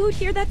serve the food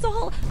here, that's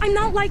all. I'm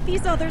not like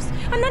these others.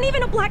 I'm not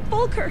even a black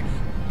vulkar.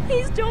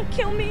 Please don't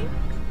kill me.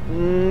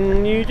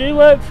 You do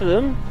work for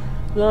them.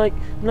 Like,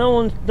 no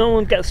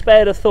one gets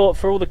spared a thought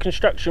for all the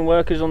construction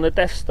workers on the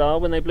Death Star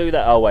when they blew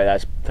that. Oh wait,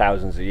 that's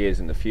thousands of years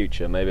in the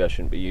future. Maybe I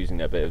shouldn't be using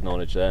that bit of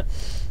knowledge there.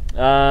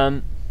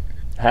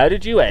 How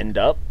did you end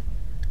up?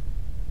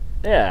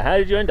 Yeah, how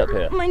did you end up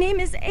here? My name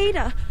is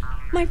Ada.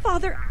 My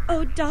father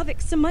owed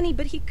Davik some money,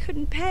 but he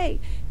couldn't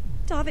pay.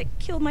 Davik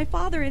killed my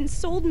father and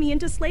sold me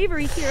into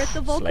slavery here at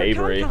the Vulkar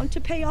compound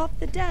to pay off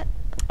the debt.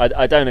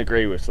 I don't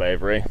agree with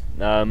slavery.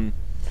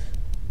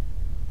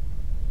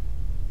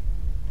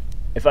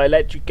 If I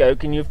let you go,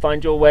 can you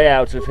find your way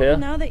out of here?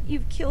 Now that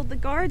you've killed the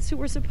guards who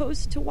were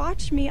supposed to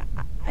watch me,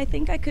 I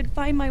think I could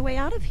find my way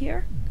out of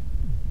here.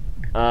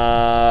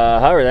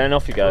 Hurry then,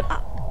 off you go.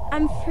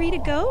 I'm free to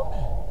go?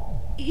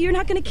 You're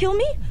not gonna kill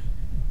me?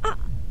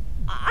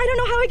 I don't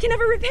know how I can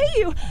ever repay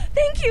you.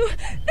 Thank you.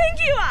 Thank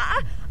you.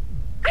 I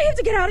have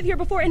to get out of here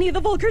before any of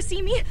the Vulkars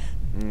see me.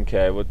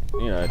 Okay, well,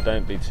 you know,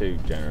 don't be too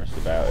generous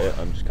about it.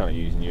 I'm just kind of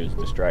using you as a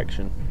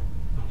distraction.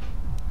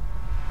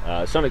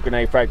 Sonic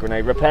grenade, frag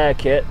grenade, repair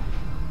kit.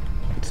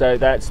 So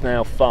that's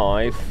now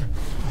 5.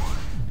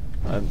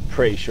 I'm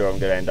pretty sure I'm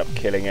going to end up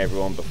killing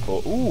everyone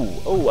before...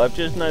 Ooh, I've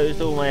just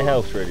noticed all my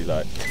health's really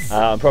low.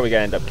 I'm probably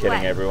going to end up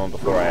killing everyone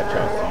before I have a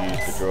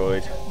chance to use the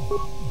droid.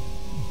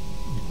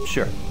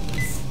 Sure.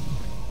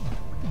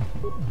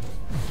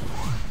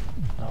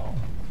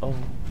 Oh.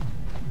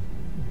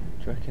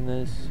 Do you reckon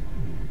there's...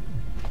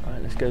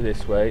 Alright, let's go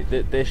this way.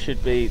 This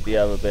should be the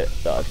other bit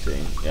that I've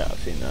seen. Yeah, I've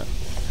seen that.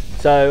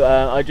 So,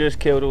 I just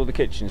killed all the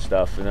kitchen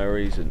stuff for no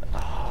reason.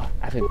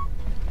 Have him.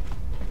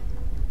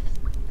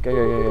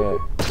 Go.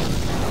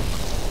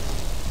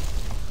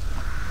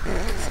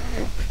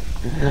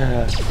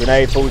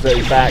 Grenade falls at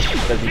his back,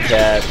 doesn't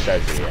care,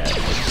 goes to the end.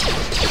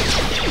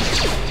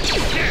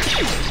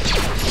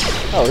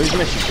 Oh, who's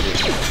mission for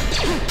this?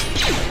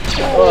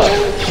 Oh,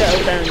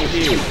 settle down with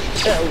you.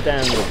 Settle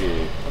down with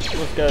you.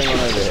 What's going on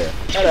over here?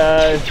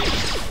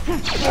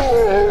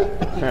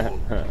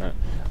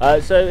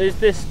 Hello. So is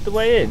this the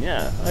way in?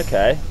 Yeah,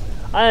 okay.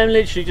 I am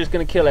literally just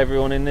going to kill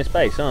everyone in this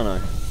base, aren't I?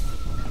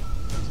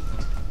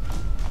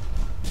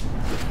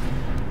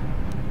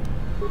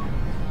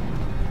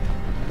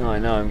 I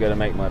know I'm going to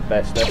make my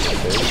best effort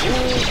to.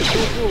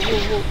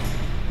 Whoa.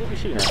 What are you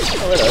shooting at?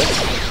 Oh, hello.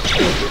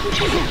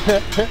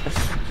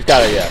 Just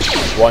gotta,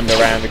 wander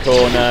around the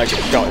corner,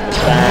 get shot in the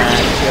back.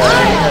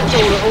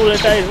 That's all a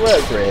day's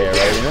work for a hero,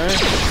 you know?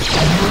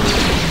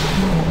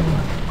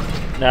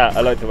 Nah,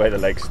 I like the way the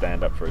legs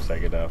stand up for a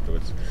second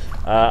afterwards.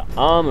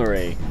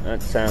 Armory.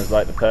 That sounds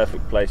like the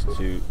perfect place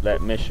to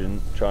let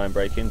Mission try and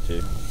break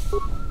into.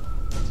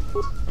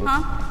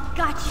 Huh?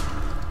 Gotcha.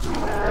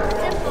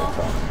 Simple.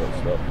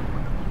 Stop.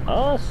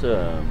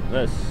 Awesome.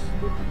 Let's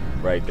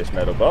raid this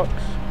metal box.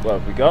 What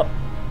have we got?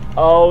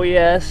 Oh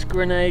yes,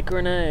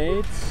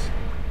 grenades.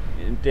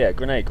 Yeah,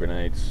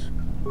 grenades.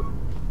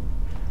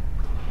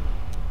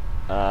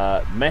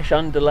 Mesh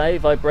underlay,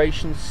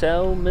 vibration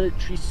cell,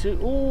 military suit.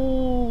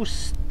 Ooh,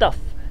 stuff.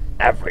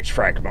 Average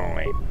frag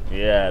mine.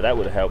 Yeah, that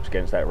would have helped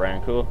against that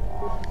Rancor.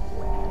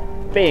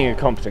 Being a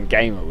competent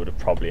gamer would have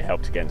probably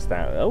helped against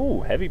that. Oh,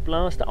 heavy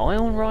blaster,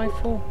 ion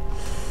rifle.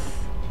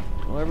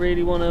 Do I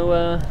really want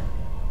to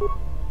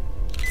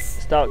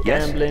start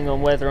gambling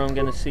on whether I'm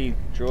going to see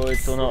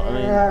droids or not? I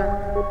mean,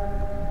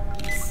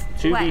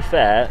 to be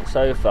fair,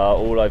 so far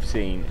all I've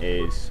seen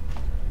is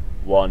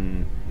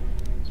one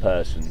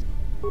person.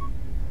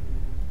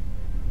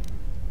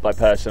 By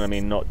person, I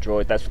mean not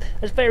droid. That's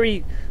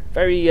very,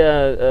 very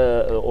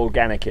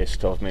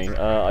organicist of me.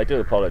 I do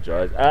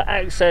apologise.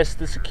 Access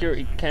the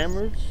security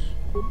cameras.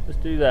 Let's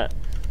do that.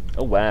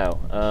 Oh wow.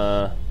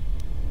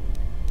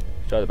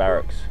 Try the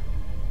barracks.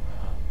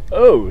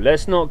 Oh,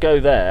 let's not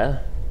go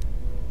there.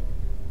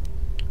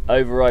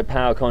 Override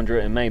power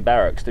conduit in main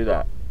barracks. Do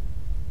that.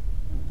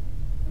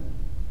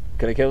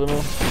 Can I kill them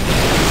all?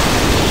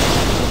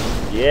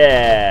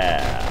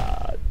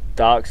 Yeah.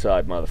 Dark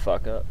side,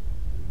 motherfucker.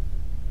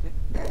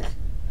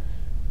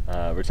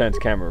 Return to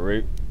camera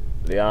route.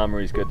 The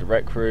armory's good. The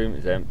rec room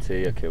is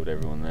empty. I killed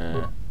everyone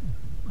there.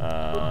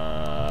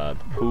 The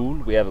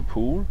pool. We have a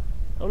pool.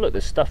 Oh look,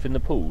 there's stuff in the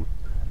pool.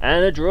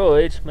 And a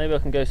droid. Maybe I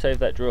can go save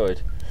that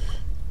droid.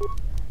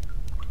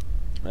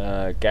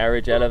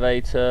 Garage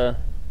elevator.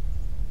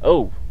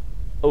 Oh,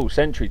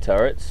 sentry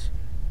turrets.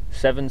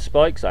 7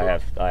 spikes. I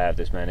have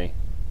this many.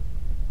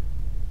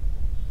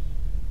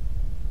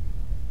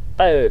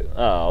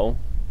 Oh,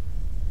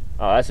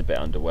 that's a bit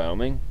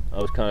underwhelming. I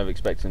was kind of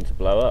expecting to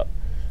blow up.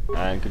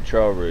 And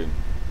control room.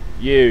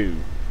 You,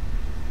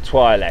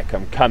 Twi'lek,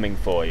 I'm coming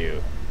for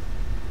you.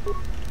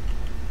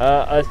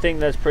 I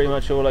think that's pretty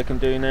much all I can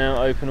do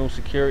now. Open all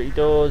security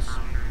doors.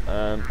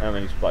 How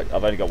many spikes?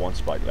 I've only got 1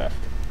 spike left.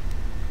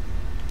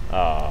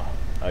 Ah,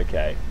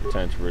 okay.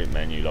 Return to route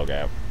menu, log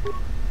out.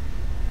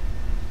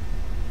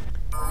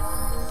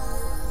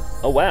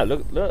 Oh wow,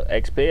 look,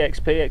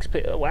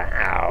 XP. Oh,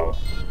 wow.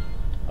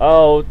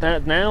 Oh,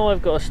 now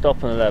I've got to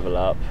stop and level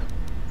up.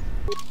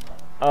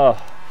 Oh,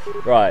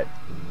 right.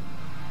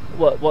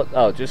 What?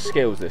 Oh, just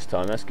skills this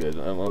time. That's good.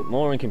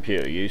 More in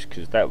computer use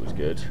because that was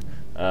good.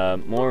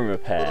 More in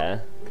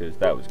repair because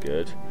that was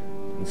good.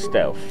 And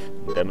stealth,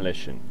 and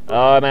demolition.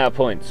 Oh, I'm out of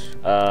points.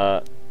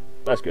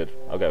 That's good.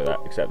 I'll go with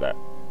that. Accept that.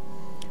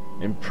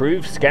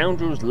 Improve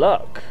scoundrel's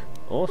luck.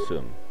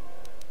 Awesome.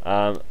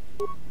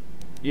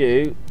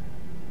 You,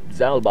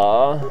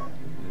 Zalbar,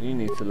 you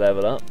need to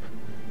level up.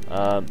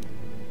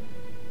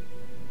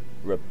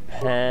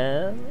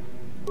 Repair.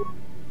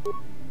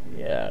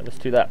 Yeah, let's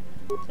do that.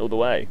 All the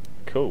way.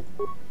 Cool.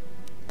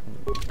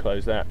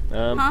 Close that.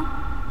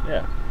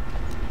 Yeah.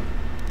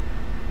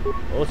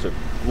 Awesome.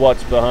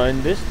 What's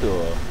behind this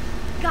door?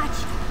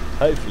 Gotcha.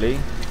 Hopefully,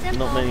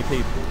 Simple. not many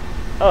people.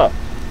 Oh.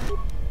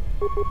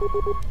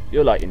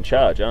 You're like in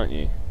charge, aren't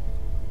you?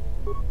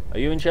 Are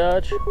you in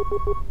charge?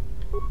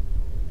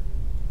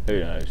 Who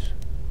knows?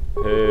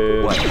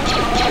 Who?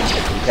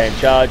 You came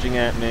charging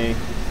at me.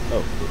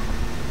 Oh.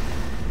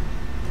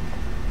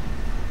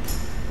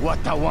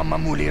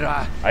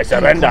 I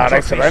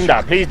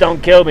surrender, please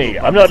don't kill me.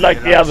 I'm not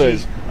like the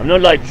others. I'm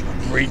not like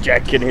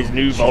Reject and his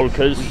new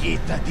vulkars.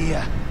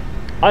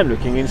 I'm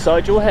looking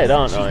inside your head,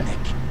 aren't I?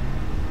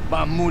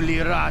 Bad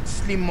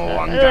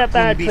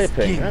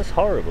clipping, that's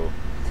horrible.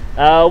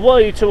 What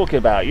are you talking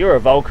about? You're a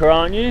vulkar,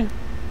 aren't you?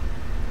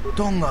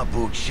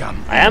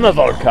 I am a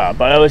vulkar,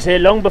 but I was here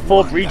long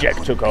before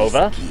Reject took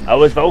over. I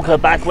was vulkar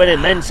back when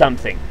it meant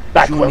something.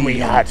 Back when we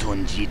had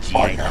honor.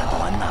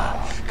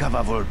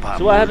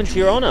 So what happened to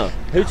your honor?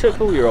 Who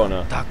took all your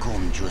honor?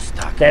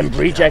 Then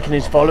Reject and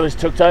his followers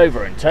took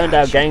over and turned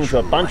our gang to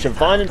a bunch of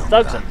violent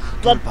thugs and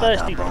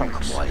bloodthirsty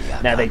punks.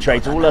 Now they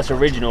treat all us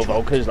original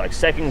vulkars like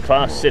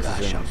second-class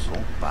citizens.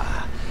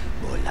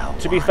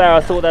 To be fair, I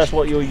thought that's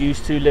what you're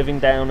used to living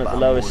down at the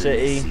lower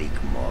city.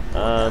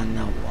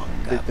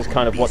 That's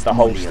kind of what the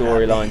whole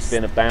storyline's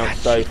been about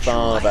so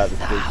far, about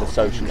the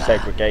social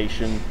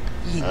segregation.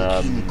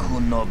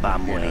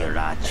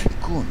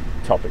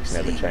 Topics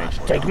never change.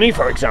 Take me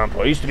for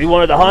example. I used to be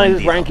one of the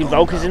highest ranking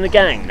vulkars in the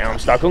gang. Now I'm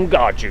stuck on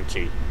guard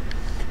duty.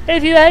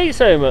 If you hate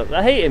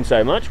him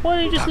so much, why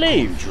don't you just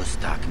leave?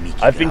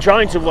 I've been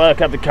trying to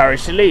work up the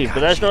courage to leave, but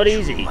that's not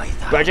easy.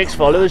 Reject's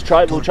followers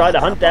will try to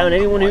hunt down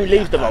anyone who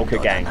leaves the vulkar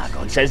gang.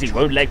 He says he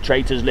won't let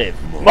traitors live.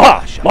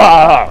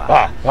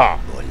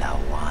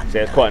 See,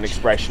 that's quite an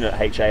expression at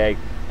HA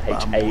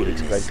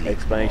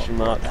exclamation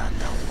mark.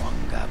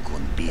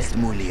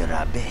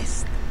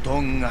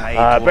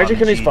 Brejik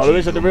and his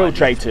followers are the real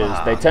traitors.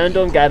 They turned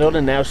on Gadon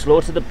and now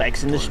slaughter the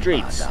Becks in the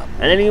streets,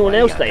 and anyone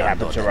else they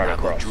happen to run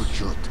across.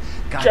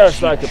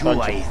 Just like a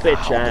bunch of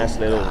bitch-ass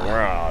little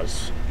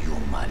rahs.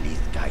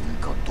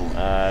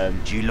 I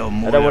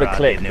don't want to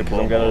click because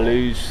I'm going to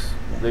lose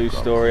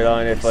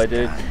storyline if I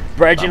do.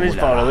 Brejik and his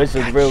followers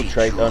are the real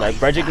traitors. Oh no,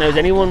 Brejik knows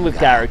anyone with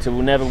character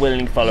will never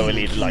willingly follow a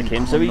leader like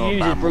him, so he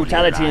uses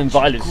brutality and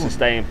violence to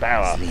stay in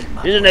power.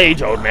 It's an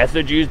age-old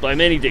method used by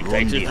many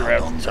dictators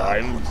throughout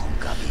time.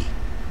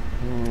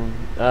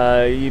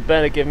 You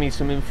better give me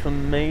some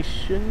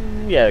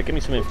information. Yeah, give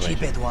me some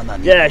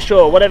information. Yeah,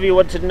 sure, whatever you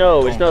want to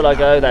know. It's not like,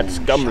 oh, that's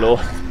Scumlord.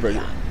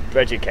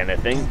 Dredgy kind of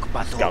thing.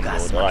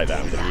 Scumlord, I like that,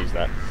 I'm going to use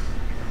that.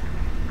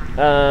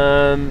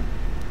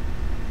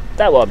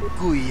 That one.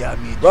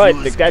 Right,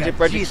 the gadget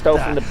Reggie stole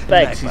from the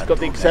Bex. He's got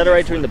the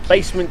accelerator in the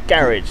basement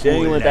garage. The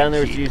only one down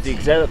there is to use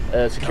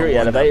the security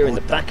elevator in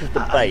the back of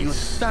the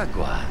base.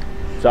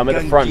 So I'm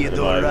at the front at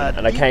the moment,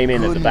 and I came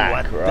in at the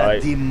back,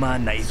 right?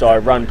 So I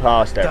run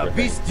past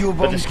everything.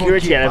 But the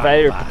security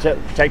elevator is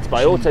protected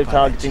by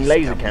auto-targeting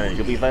laser cannons.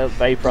 You'll be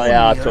vaporized.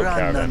 Yeah, I took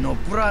care of them.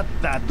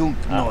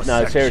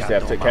 No, seriously,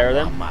 I've took care of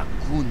them. I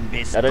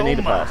don't need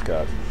a pass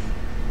card.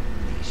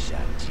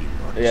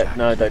 Yeah,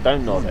 no, they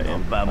don't nod at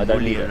him. I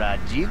don't need it.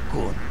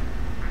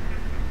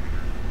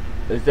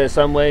 Is there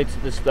some way to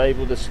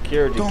disable the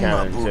security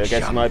cannons? I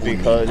guess it might be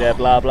because, yeah,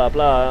 blah, blah,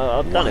 blah.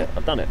 I've done it.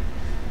 I've done it.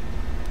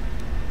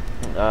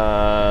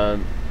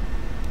 I'm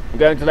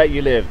going to let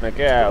you live. Now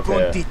get out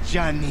of here.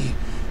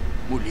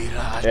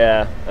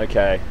 Yeah,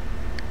 okay.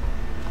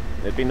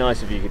 It'd be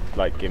nice if you could,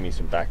 like, give me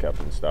some backup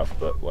and stuff,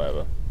 but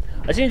whatever.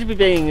 I seem to be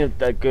being a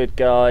good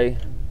guy.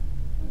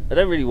 I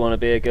don't really want to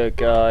be a good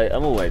guy.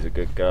 I'm always a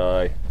good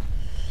guy.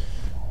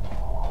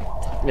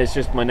 It's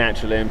just my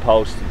natural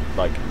impulse to,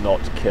 like,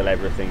 not kill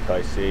everything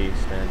I see.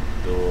 Stand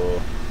at the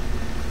door.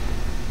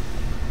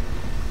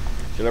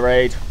 Shall I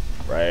raid?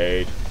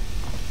 Raid.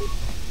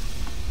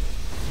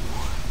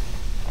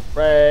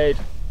 Raid.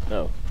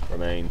 No,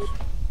 remains.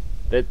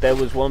 There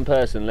was one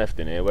person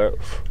left in here where...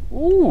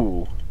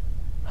 Ooh!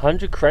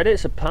 100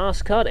 credits, a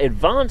pass card,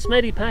 advanced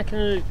medipack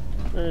and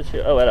a...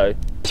 Oh, hello.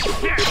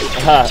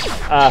 Aha.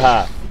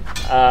 Aha.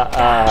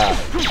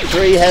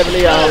 3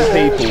 heavily armed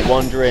people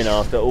wander in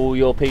after all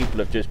your people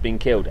have just been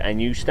killed, and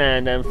you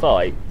stand and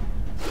fight.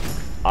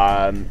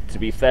 To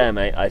be fair,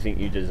 mate, I think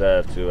you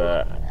deserve to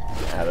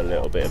have a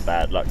little bit of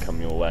bad luck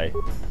come your way.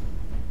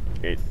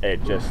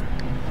 It just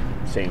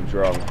seems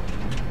wrong.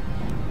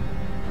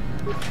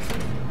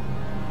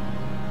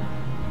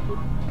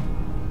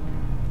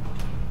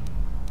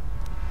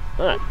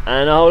 Alright,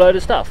 and a whole load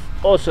of stuff.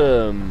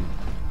 Awesome.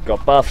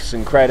 Got buffs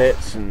and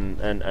credits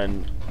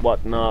and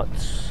whatnot.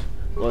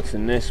 What's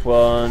in this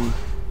one?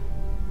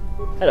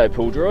 Hello,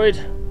 pool droid.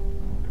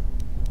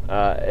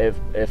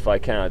 If I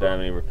can, I don't have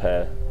any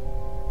repair.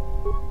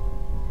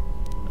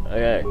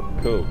 Okay,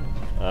 cool.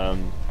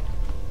 I'm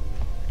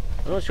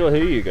not sure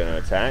who you're going to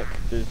attack.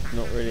 There's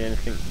not really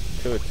anything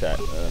to attack.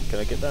 Can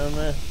I get down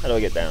there? How do I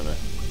get down there?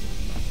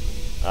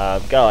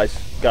 Guys,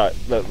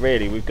 look,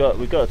 really, we've got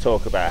to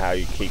talk about how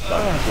you keep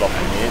like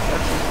blocking me in.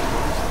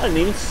 I didn't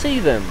even see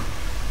them.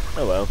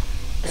 Oh well.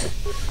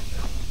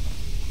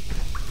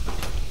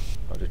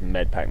 I'll just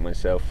medpack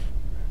myself.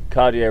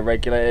 Cardio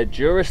regulator,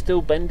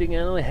 Durasteel bending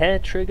alloy, hair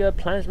trigger,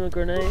 plasma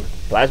grenade.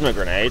 Plasma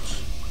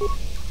grenades.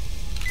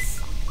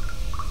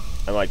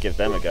 I might give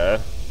them a go.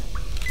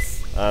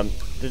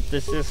 Does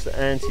this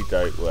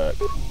antidote work?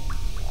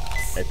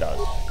 It does.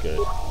 Good.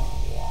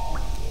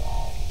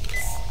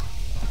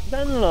 Is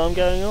that an alarm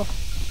going off?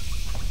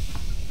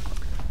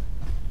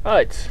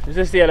 Right. Is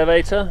this the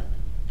elevator?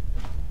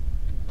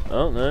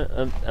 Oh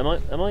no. Am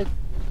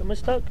I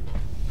stuck?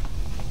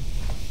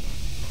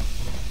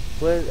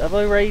 Where have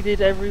I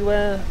raided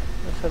everywhere?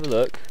 Let's have a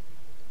look.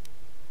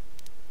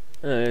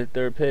 Oh,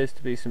 there appears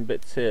to be some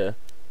bits here.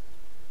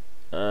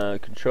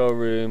 Control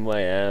room,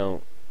 way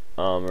out,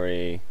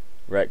 armory,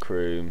 rec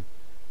room,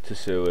 to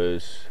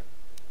sewers,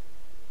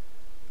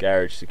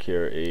 garage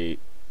security,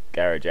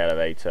 garage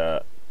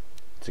elevator,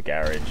 to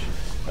garage.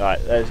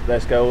 Alright,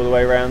 let's go all the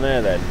way around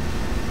there then.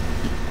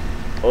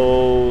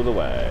 All the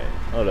way.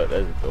 Oh look,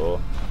 there's a door.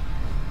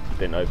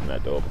 Didn't open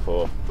that door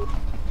before.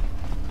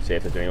 See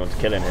if there's anyone to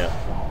kill in here.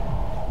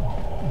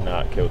 No,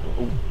 I killed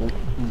them.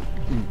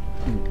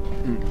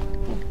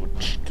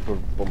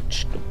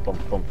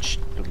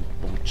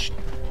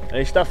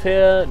 Any stuff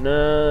here?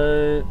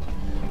 No.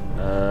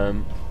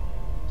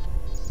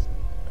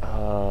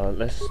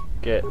 Let's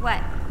get...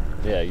 What?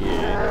 Yeah,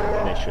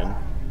 mission.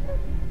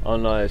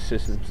 Online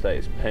system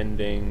status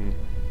pending.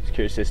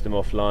 Security system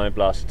offline.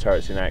 Blaster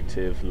turrets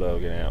inactive.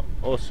 Logging out.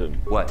 Awesome.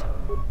 What?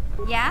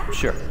 Yeah?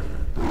 Sure.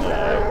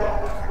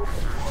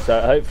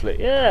 So hopefully...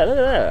 Yeah, look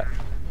at that.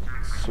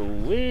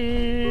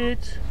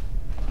 Sweet.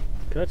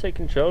 Can I take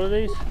control of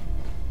these?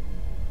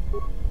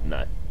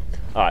 No.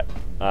 Alright.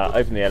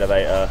 Open the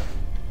elevator.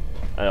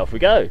 And off we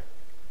go.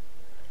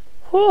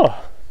 Whew.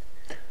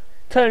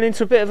 Turning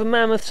into a bit of a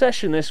mammoth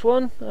session, this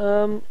one.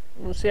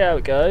 We'll see how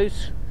it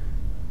goes.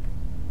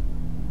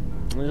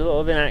 There's a lot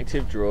of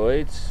inactive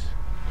droids.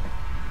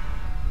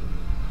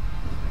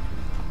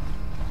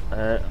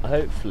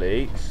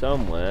 Hopefully,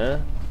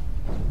 somewhere,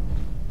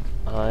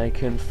 I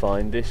can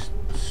find this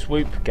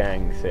swoop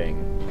gang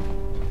thing.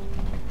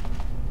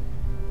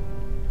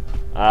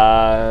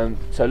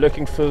 So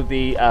looking for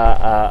the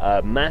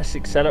mass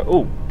accelerator.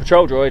 Oh,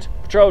 patrol droid,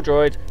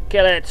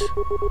 kill it.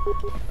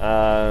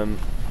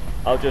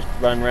 I'll just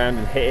run around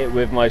and hit it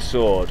with my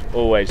sword.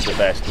 Always the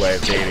best way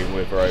of dealing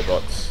with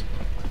robots.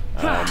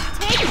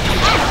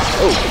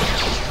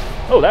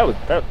 Oh, Oh,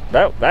 that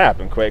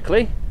happened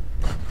quickly.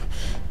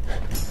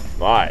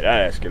 Right,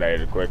 that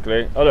escalated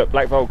quickly. Oh look,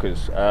 black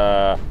vulkars.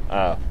 Oh,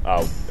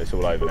 it's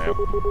all over now.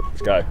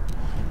 Let's go.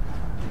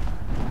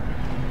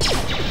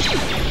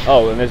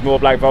 Oh, and there's more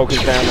black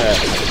vulkars down there.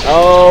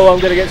 Oh, I'm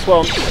gonna get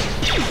swamped. I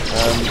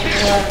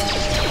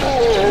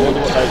wonder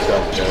what those guys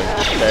are doing.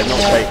 They're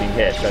not taking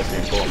hits, that's the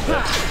important bit.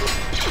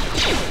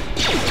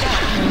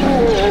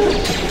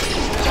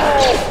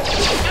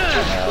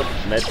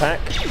 Med pack.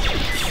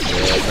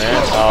 Good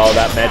man. Oh,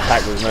 that med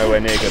pack was nowhere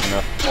near good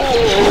enough.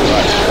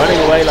 Right, running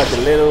away like a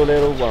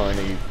little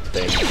whiny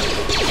thing.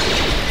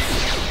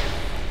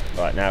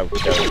 Right, now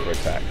going for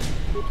attack.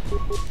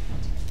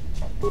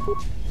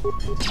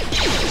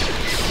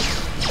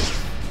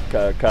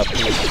 A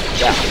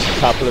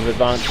couple of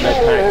advanced med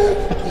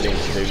packs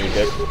seems to do me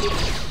good.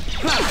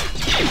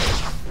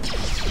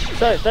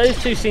 So those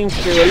two seem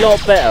to do a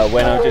lot better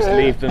when I just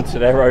leave them to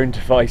their own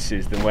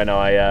devices than when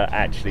I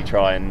actually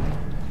try and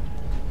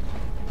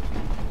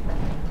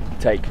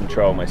take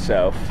control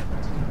myself.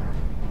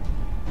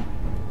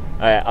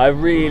 I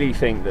really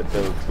think that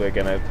we're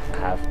going to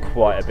have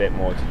quite a bit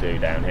more to do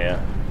down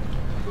here.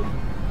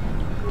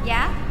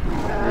 Yeah?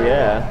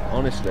 Yeah,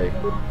 honestly.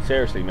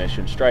 Seriously,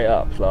 mission, straight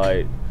up.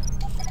 Like,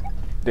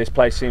 this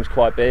place seems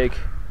quite big.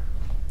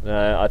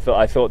 I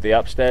thought the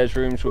upstairs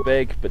rooms were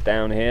big, but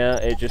down here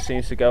it just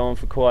seems to go on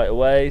for quite a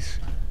ways.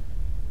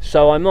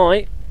 So I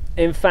might,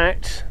 in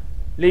fact,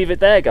 leave it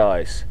there,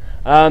 guys.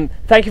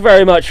 Thank you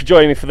very much for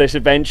joining me for this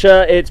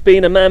adventure. It's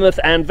been a mammoth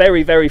and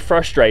very, very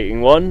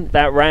frustrating one.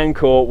 That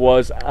Rancor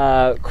was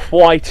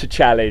quite a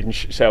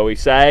challenge, shall we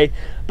say.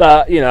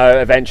 But, you know,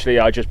 eventually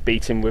I just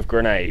beat him with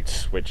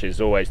grenades, which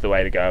is always the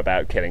way to go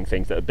about killing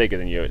things that are bigger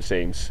than you, it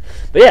seems.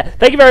 But yeah,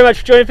 thank you very much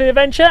for joining for the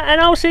adventure, and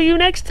I'll see you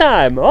next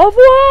time. Au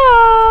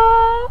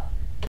revoir!